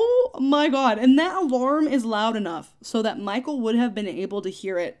 Oh my God. And that alarm is loud enough so that Michael would have been able to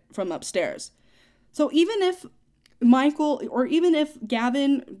hear it from upstairs. So even if Michael, or even if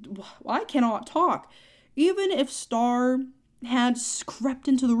Gavin, I cannot talk, even if Starr had crept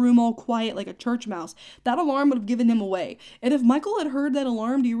into the room all quiet like a church mouse, that alarm would have given him away. And if Michael had heard that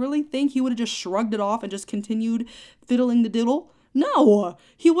alarm, do you really think he would have just shrugged it off and just continued fiddling the diddle? No,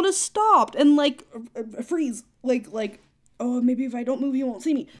 he would have stopped and like freeze, like, oh, maybe if I don't move, he won't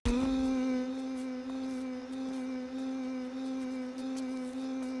see me.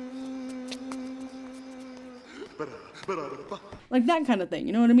 Like that kind of thing,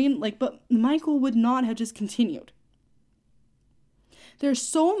 you know what I mean? Like, but Michael would not have just continued. There's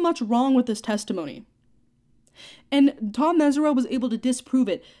so much wrong with this testimony. And Tom Mesereau was able to disprove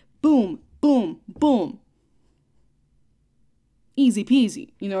it. Boom, boom, boom. Easy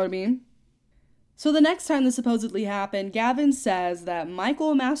peasy, you know what I mean? So the next time this supposedly happened, Gavin says that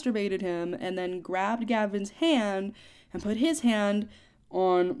Michael masturbated him and then grabbed Gavin's hand and put his hand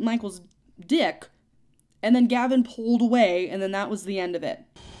on Michael's dick, and then Gavin pulled away, and then that was the end of it.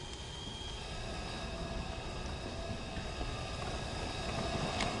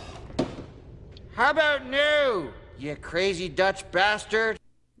 How about no, you crazy Dutch bastard?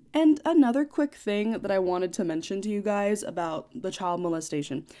 And another quick thing that I wanted to mention to you guys about the child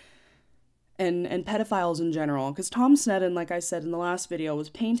molestation and pedophiles in general, because Tom Sneddon, like I said in the last video, was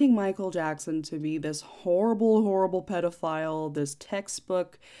painting Michael Jackson to be this horrible, horrible pedophile, this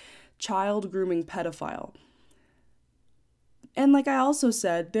textbook child grooming pedophile. And like I also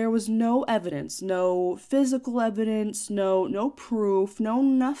said, there was no evidence, no physical evidence, no proof, no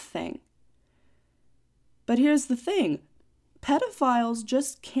nothing. But here's the thing, pedophiles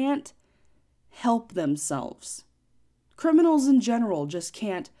just can't help themselves. Criminals in general just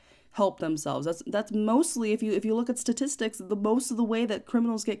can't help themselves. That's mostly, if you look at statistics, the most of the way that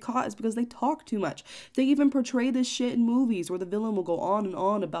criminals get caught is because they talk too much. They even portray this shit in movies where the villain will go on and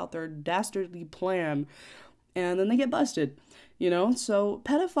on about their dastardly plan, and then they get busted. You know, so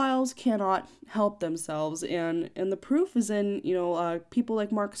pedophiles cannot help themselves, and the proof is in, you know, people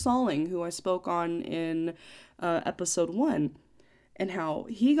like Mark Salling, who I spoke on in episode 1, and how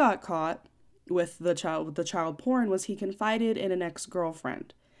he got caught with the child porn was he confided in an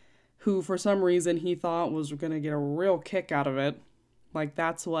ex-girlfriend, who for some reason he thought was gonna get a real kick out of it. Like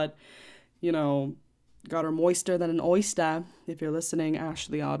that's what, you know, got her moister than an oyster. If you're listening,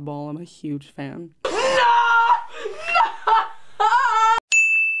 Ashley Oddball, I'm a huge fan.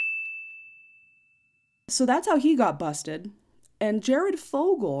 So that's how he got busted. And Jared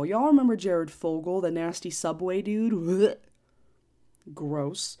Fogle, y'all remember Jared Fogle, the nasty Subway dude?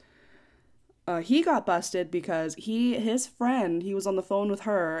 Gross. He got busted because his friend, he was on the phone with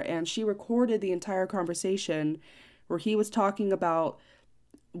her, and she recorded the entire conversation where he was talking about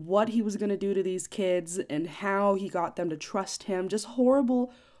what he was going to do to these kids and how he got them to trust him. Just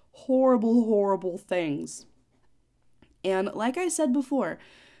horrible, horrible, horrible things. And like I said before,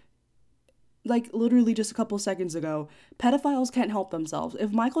 like literally just a couple seconds ago, pedophiles can't help themselves.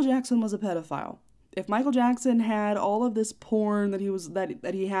 If Michael Jackson was a pedophile, if Michael Jackson had all of this porn that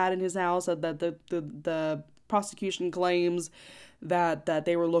he had in his house, that the prosecution claims that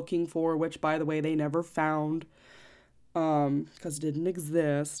they were looking for, which by the way they never found, because it didn't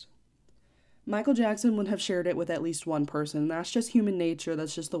exist, Michael Jackson would have shared it with at least one person. That's just human nature.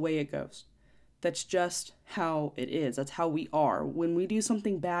 That's just the way it goes. That's just how it is. That's how we are. When we do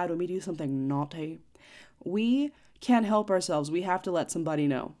something bad, when we do something naughty, we can't help ourselves. We have to let somebody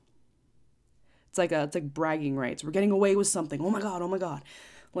know. It's like bragging rights. We're getting away with something. Oh my God, oh my God.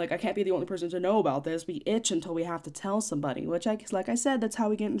 Like, I can't be the only person to know about this. We itch until we have to tell somebody, which, like I said, that's how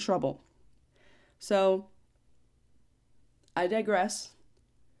we get in trouble. So, I digress.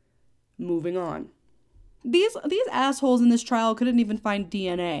 Moving on. These assholes in this trial couldn't even find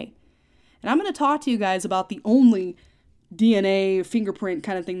DNA. And I'm going to talk to you guys about the only DNA fingerprint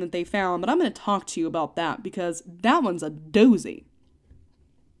kind of thing that they found, but I'm going to talk to you about that because that one's a doozy.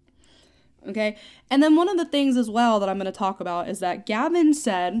 Okay? And then one of the things as well that I'm going to talk about is that Gavin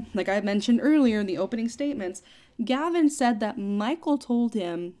said, like I mentioned earlier in the opening statements, Gavin said that Michael told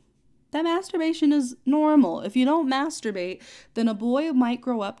him that masturbation is normal. If you don't masturbate, then a boy might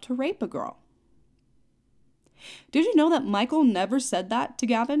grow up to rape a girl. Did you know that Michael never said that to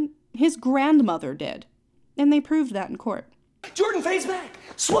Gavin? His grandmother did. And they proved that in court. Jordan fades back,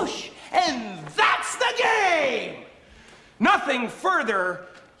 swoosh, and that's the game! Nothing further,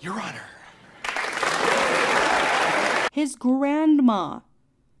 Your Honor. His grandma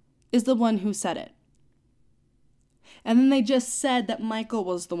is the one who said it. And then they just said that Michael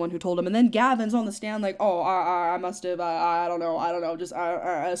was the one who told him. And then Gavin's on the stand like, oh, I must have, I don't know, just,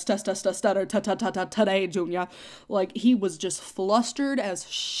 stutter, today, Junior. Like, he was just flustered as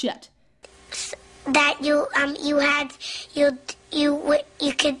shit. That you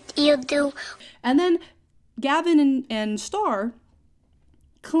do. And then Gavin and Starr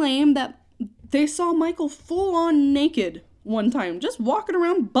claim that they saw Michael full on naked one time, just walking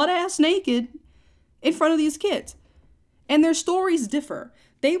around butt-ass naked in front of these kids. And their stories differ.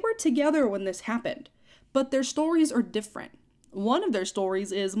 They were together when this happened, but their stories are different. One of their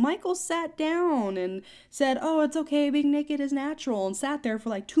stories is Michael sat down and said, oh, it's okay, being naked is natural, and sat there for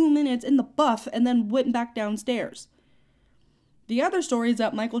like 2 minutes in the buff and then went back downstairs. The other story is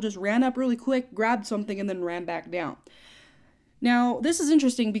that Michael just ran up really quick, grabbed something, and then ran back down. Now, this is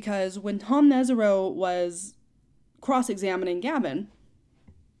interesting because when Tom Mesereau was cross-examining Gavin,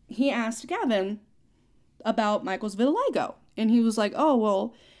 he asked Gavin about Michael's vitiligo. And he was like, oh,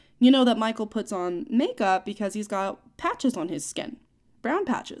 well, you know that Michael puts on makeup because he's got patches on his skin, brown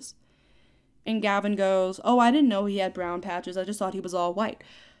patches. And Gavin goes, oh, I didn't know he had brown patches. I just thought he was all white.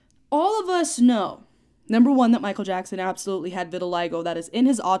 All of us know, number one, that Michael Jackson absolutely had vitiligo. That is in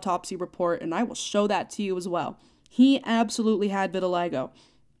his autopsy report, and I will show that to you as well. He absolutely had vitiligo.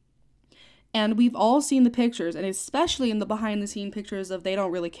 And we've all seen the pictures, and especially in the behind-the-scene pictures of They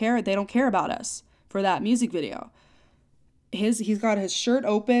Don't Really Care, They Don't Care About Us for that music video. He's got his shirt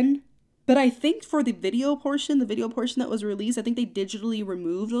open, but I think for the video portion that was released, I think they digitally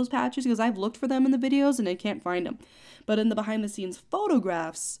removed those patches because I've looked for them in the videos and I can't find them. But in the behind-the-scenes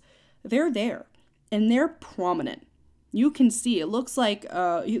photographs, they're there, and they're prominent. You can see, it looks like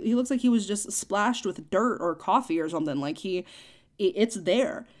he looks like he was just splashed with dirt or coffee or something. Like it's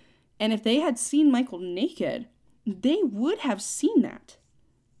there. And if they had seen Michael naked, they would have seen that.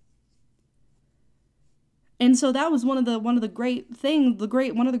 And so that was one of the great things,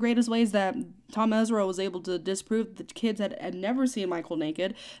 one of the greatest ways that Tom Mesereau was able to disprove that the kids had never seen Michael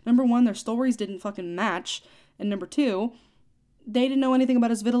naked. Number one, their stories didn't fucking match. And number two, they didn't know anything about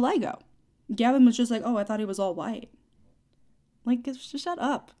his vitiligo. Gavin was just like, oh, I thought he was all white. Like, just shut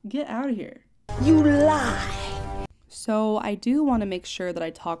up. Get out of here. You lie. So I do want to make sure that I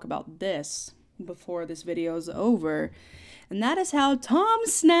talk about this before this video is over. And that is how Tom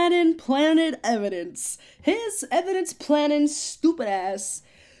Snadden planted evidence. His evidence planning stupid ass.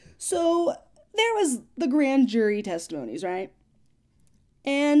 So there was the grand jury testimonies, right?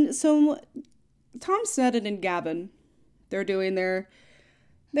 And so Tom Snadden and Gavin, they're doing their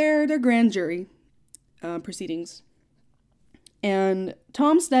grand jury proceedings. And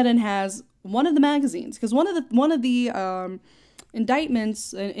Tom Snedden has one of the magazines, because one of the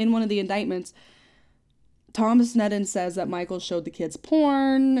indictments, in one of the indictments, Tom Snedden says that Michael showed the kids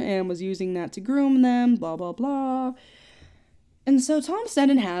porn and was using that to groom them, blah, blah, blah. And so Tom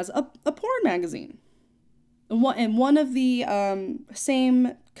Snedden has a porn magazine. And one of the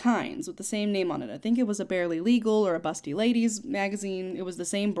same kinds with the same name on it. I think it was a Barely Legal or a Busty Ladies magazine. It was the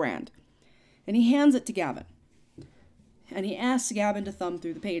same brand. And he hands it to Gavin. And he asks Gavin to thumb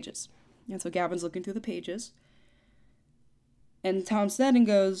through the pages. And so Gavin's looking through the pages. And Tom Snedden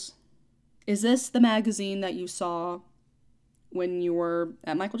goes, is this the magazine that you saw when you were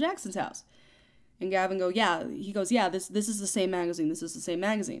at Michael Jackson's house? And Gavin goes, yeah. He goes, yeah, this is the same magazine. This is the same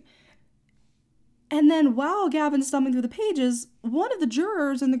magazine. And then while Gavin's thumbing through the pages, one of the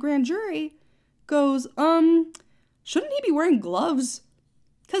jurors in the grand jury goes, shouldn't he be wearing gloves?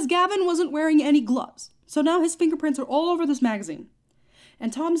 Because Gavin wasn't wearing any gloves. So now his fingerprints are all over this magazine.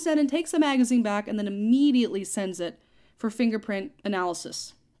 And Tom Sneddon takes the magazine back and then immediately sends it for fingerprint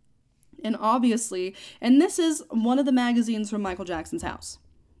analysis. And obviously, and this is one of the magazines from Michael Jackson's house.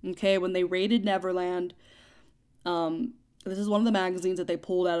 Okay, when they raided Neverland, this is one of the magazines that they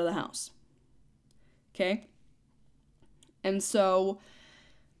pulled out of the house. Okay? And so,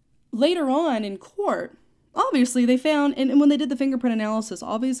 later on in court, obviously they found, and when they did the fingerprint analysis,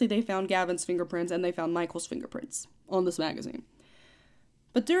 obviously they found Gavin's fingerprints and they found Michael's fingerprints on this magazine.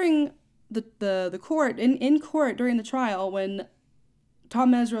 But during the court, in court during the trial, when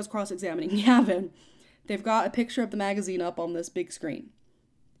Tom Mesereau is cross-examining Gavin, they've got a picture of the magazine up on this big screen,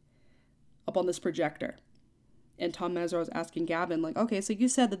 up on this projector. And Tom Mesereau is asking Gavin, like, okay, so you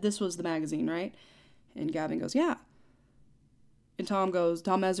said that this was the magazine, right? And Gavin goes, yeah. And Tom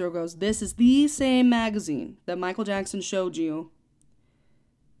Mesereau goes, this is the same magazine that Michael Jackson showed you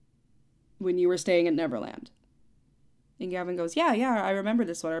when you were staying at Neverland. And Gavin goes, yeah, I remember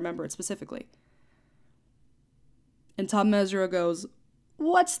this one. I remember it specifically. And Tom Mesereau goes,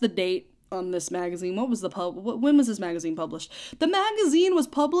 what's the date on this magazine? When was this magazine published? The magazine was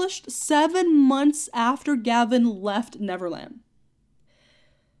published 7 months after Gavin left Neverland.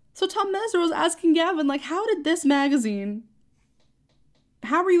 So Tom Mesereau was asking Gavin, like, how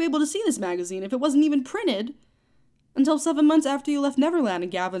were you able to see this magazine if it wasn't even printed until 7 months after you left Neverland?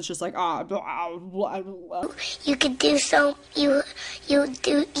 And Gavin's just like, You could do so. You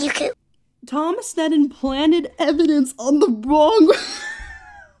could. Tom Sneddon planted evidence on the wrong,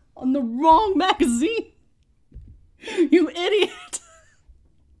 on the wrong magazine. You idiot.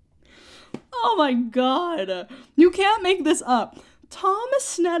 Oh my God. You can't make this up.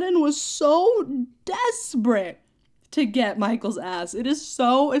 Thomas Sneddon was so desperate to get Michael's ass. It is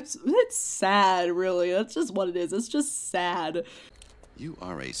so, it's sad, really. That's just what it is. It's just sad. You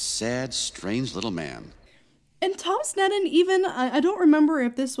are a sad, strange little man. And Tom Sneddon even, I don't remember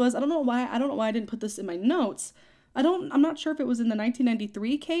if this was, I don't know why I didn't put this in my notes. I'm not sure if it was in the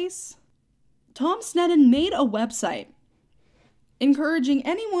 1993 case. Tom Sneddon made a website encouraging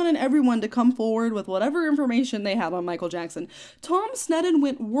anyone and everyone to come forward with whatever information they had on Michael Jackson. Tom Sneddon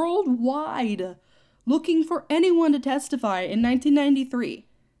went worldwide looking for anyone to testify in 1993.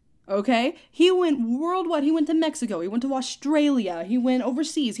 Okay? He went worldwide. He went to Mexico. He went to Australia. He went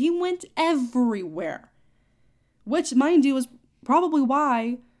overseas. He went everywhere. Which, mind you, is probably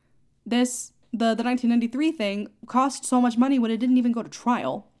why the 1993 thing cost so much money when it didn't even go to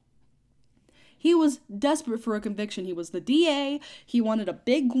trial. He was desperate for a conviction. He was the DA. He wanted a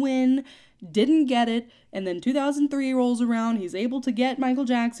big win, didn't get it, and then 2003 rolls around. He's able to get Michael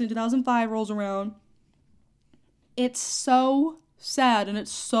Jackson. 2005 rolls around. It's so sad and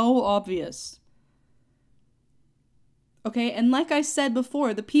it's so obvious. Okay, and like I said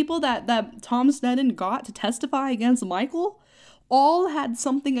before, the people that Tom Sneddon got to testify against Michael all had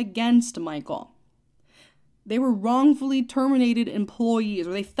something against Michael. They were wrongfully terminated employees,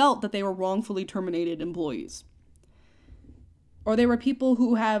 or they felt that they were wrongfully terminated employees. Or they were people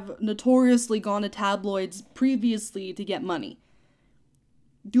who have notoriously gone to tabloids previously to get money.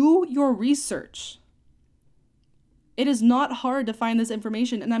 Do your research. It is not hard to find this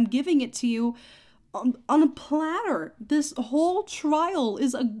information, and I'm giving it to you on a platter. This whole trial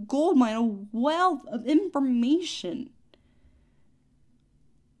is a goldmine, a wealth of information.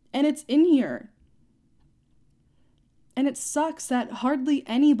 And it's in here. And it sucks that hardly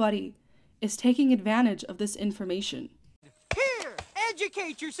anybody is taking advantage of this information. Here,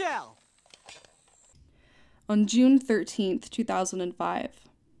 educate yourself. On June 13th, 2005,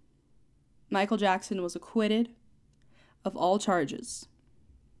 Michael Jackson was acquitted of all charges.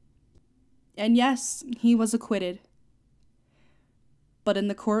 And yes, he was acquitted. But in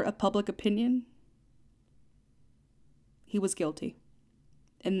the court of public opinion, he was guilty.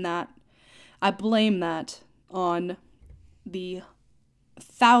 And that, I blame that on the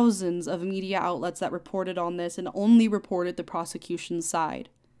thousands of media outlets that reported on this and only reported the prosecution's side.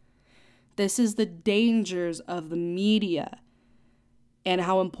 This is the dangers of the media and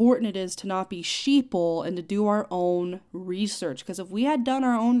how important it is to not be sheeple and to do our own research. Because if we had done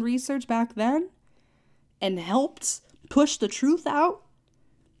our own research back then and helped push the truth out,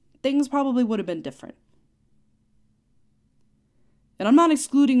 things probably would have been different. And I'm not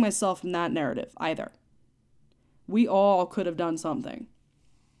excluding myself from that narrative either. We all could have done something.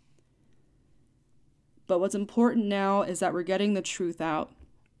 But what's important now is that we're getting the truth out.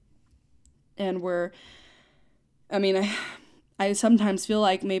 And I sometimes feel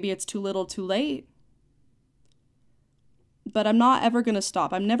like maybe it's too little too late. But I'm not ever going to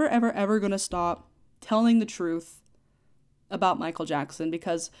stop. I'm never, ever, ever going to stop telling the truth about Michael Jackson,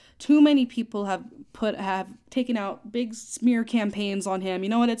 because too many people have taken out big smear campaigns on him. You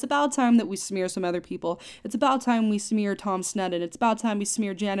know what? It's about time that we smear some other people. It's about time we smear Tom Sneddon. It's about time we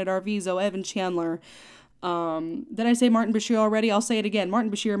smear Janet Arvizo, Evan Chandler. Did I say Martin Bashir already? I'll say it again. Martin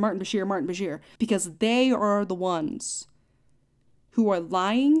Bashir, Martin Bashir, Martin Bashir. Because they are the ones who are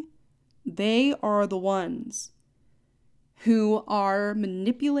lying. They are the ones who are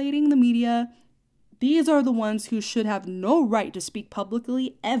manipulating the media. These are the ones who should have no right to speak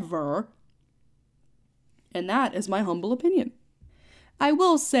publicly ever. And that is my humble opinion. I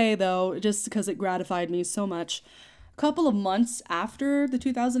will say, though, just because it gratified me so much, a couple of months after the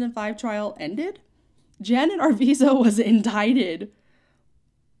 2005 trial ended, Janet Arvizo was indicted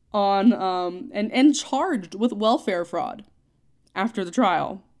on and charged with welfare fraud after the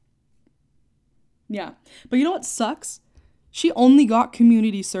trial. Yeah. But you know what sucks? She only got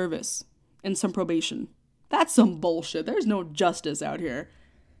community service and some probation. That's some bullshit. There's no justice out here.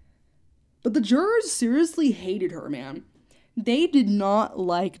 But the jurors seriously hated her, man. They did not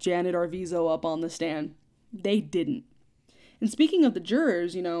like Janet Arvizo up on the stand. They didn't. And speaking of the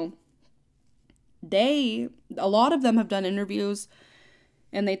jurors, you know, a lot of them have done interviews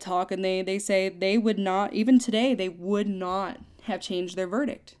and they talk and they say they would not, even today, they would not have changed their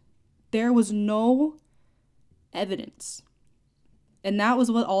verdict. There was no evidence. And that was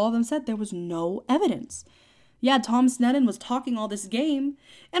what all of them said. There was no evidence. Yeah, Tom Sneddon was talking all this game.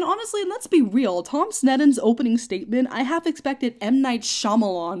 And honestly, let's be real. Tom Sneddon's opening statement, I half expected M. Night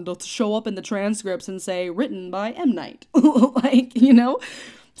Shyamalan to show up in the transcripts and say, written by M. Night. Like, you know,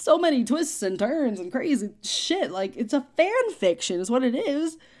 so many twists and turns and crazy shit. Like, it's a fan fiction is what it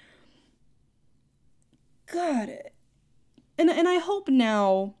is. God. And I hope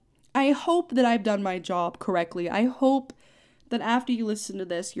now, I hope that I've done my job correctly. I hope that after you listen to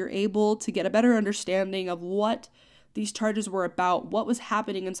this, you're able to get a better understanding of what these charges were about, what was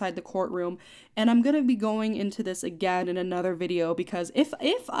happening inside the courtroom. And I'm going to be going into this again in another video, because if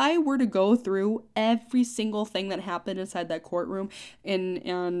I were to go through every single thing that happened inside that courtroom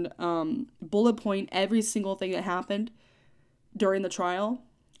and bullet point every single thing that happened during the trial,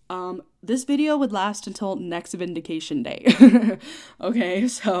 this video would last until next Vindication Day. Okay,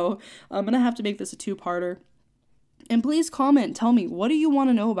 so I'm going to have to make this a two-parter. And please comment, tell me, what do you want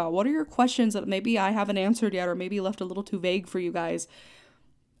to know about? What are your questions that maybe I haven't answered yet or maybe left a little too vague for you guys?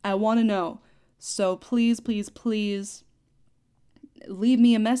 I want to know. So please, please, please leave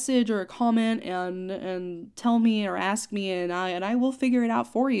me a message or a comment and tell me or ask me, and I will figure it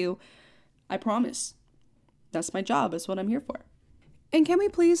out for you. I promise. That's my job. That's what I'm here for. And can we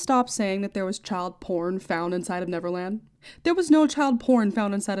please stop saying that there was child porn found inside of Neverland? There was no child porn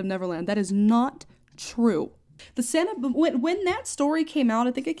found inside of Neverland. That is not true. When that story came out,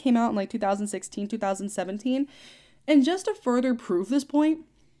 I think it came out in like 2016, 2017. And just to further prove this point,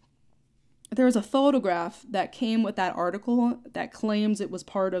 there was a photograph that came with that article that claims it was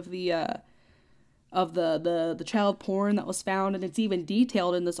part of the child porn that was found, and it's even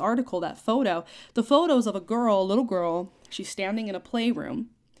detailed in this article, that photo. The photos of a little girl, she's standing in a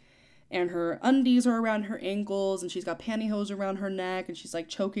playroom, and her undies are around her ankles, and she's got pantyhose around her neck, and she's like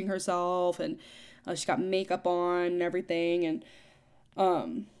choking herself, and she's got makeup on and everything. And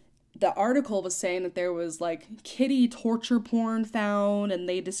the article was saying that there was like kiddie torture porn found, and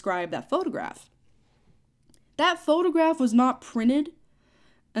they described that photograph. That photograph was not printed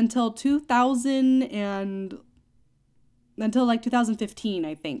until like 2015,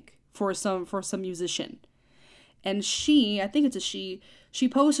 I think, for some musician. And I think it's a she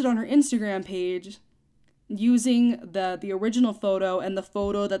posted on her Instagram page using the original photo and the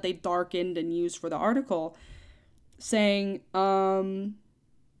photo that they darkened and used for the article, saying,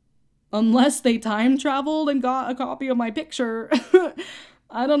 unless they time traveled and got a copy of my picture,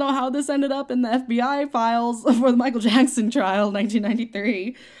 I don't know how this ended up in the FBI files for the Michael Jackson trial,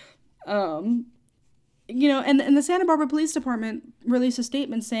 1993. You know, and the Santa Barbara Police Department released a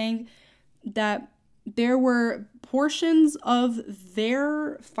statement saying that there were portions of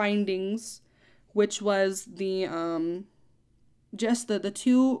their findings, which was the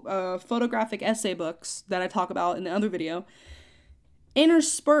two photographic essay books that I talk about in the other video,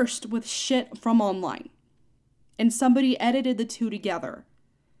 interspersed with shit from online. And somebody edited the two together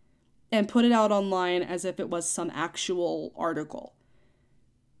and put it out online as if it was some actual article.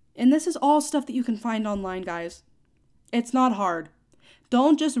 And this is all stuff that you can find online, guys. It's not hard.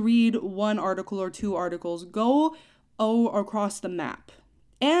 Don't just read one article or two articles. Go across the map.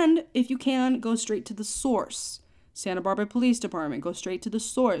 And if you can, go straight to the source. Santa Barbara Police Department, go straight to the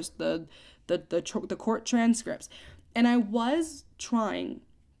source, the court transcripts. And I was trying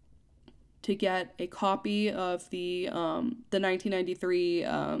to get a copy of the 1993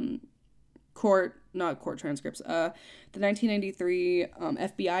 not court transcripts, the 1993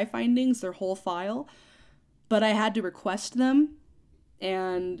 FBI findings, their whole file, but I had to request them,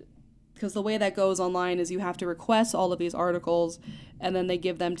 and because the way that goes online is you have to request all of these articles, and then they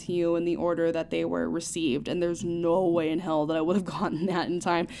give them to you in the order that they were received, and there's no way in hell that I would have gotten that in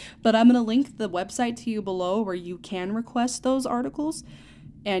time. But I'm going to link the website to you below where you can request those articles,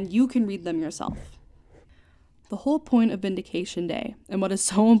 and you can read them yourself. The whole point of Vindication Day, and what is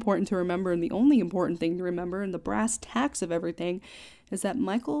so important to remember, and the only important thing to remember, and the brass tacks of everything, is that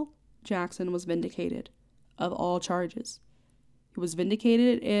Michael Jackson was vindicated of all charges. He was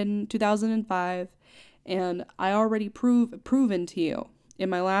vindicated in 2005, and I already proven to you in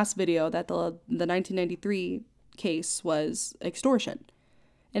my last video that the 1993 case was extortion.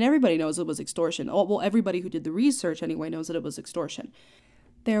 And everybody knows it was extortion. Oh, well, everybody who did the research anyway knows that it was extortion.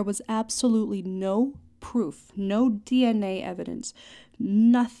 There was absolutely no proof, no DNA evidence,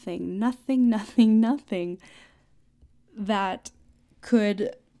 nothing that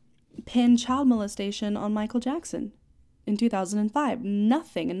could pin child molestation on Michael Jackson in 2005.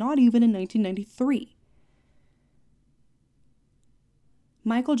 Nothing, and not even in 1993.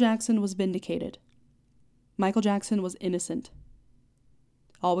 Michael Jackson was vindicated. Michael Jackson was innocent.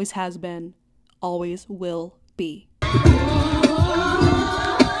 Always has been, always will be.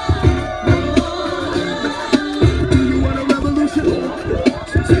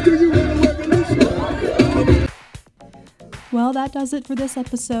 Well, that does it for this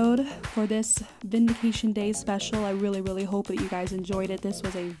episode, for this Vindication Day special. I really hope that you guys enjoyed it. This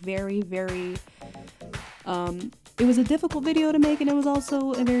was a very, it was a difficult video to make, and it was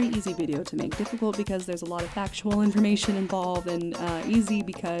also a very easy video to make. Difficult because there's a lot of factual information involved, and easy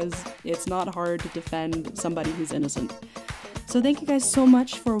because it's not hard to defend somebody who's innocent. So thank you guys so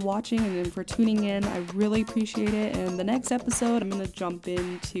much for watching and for tuning in. I really appreciate it. And the next episode, I'm going to jump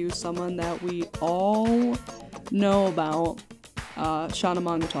into someone that we all know about, Shauna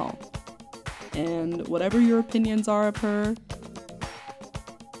Mongetal. And whatever your opinions are of her,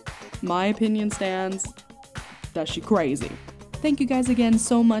 my opinion stands that she's crazy. Thank you guys again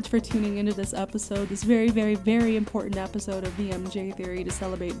so much for tuning into this episode, this very important episode of VMJ Theory to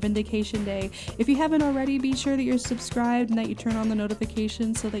celebrate Vindication Day. If you haven't already, be sure that you're subscribed and that you turn on the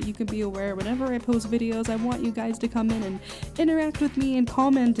notifications so that you can be aware whenever I post videos. I want you guys to come in and interact with me and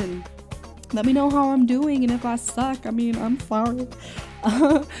comment and let me know how I'm doing, and if I suck, I mean, I'm sorry.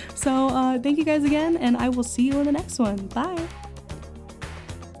 So thank you guys again, and I will see you in the next one. Bye!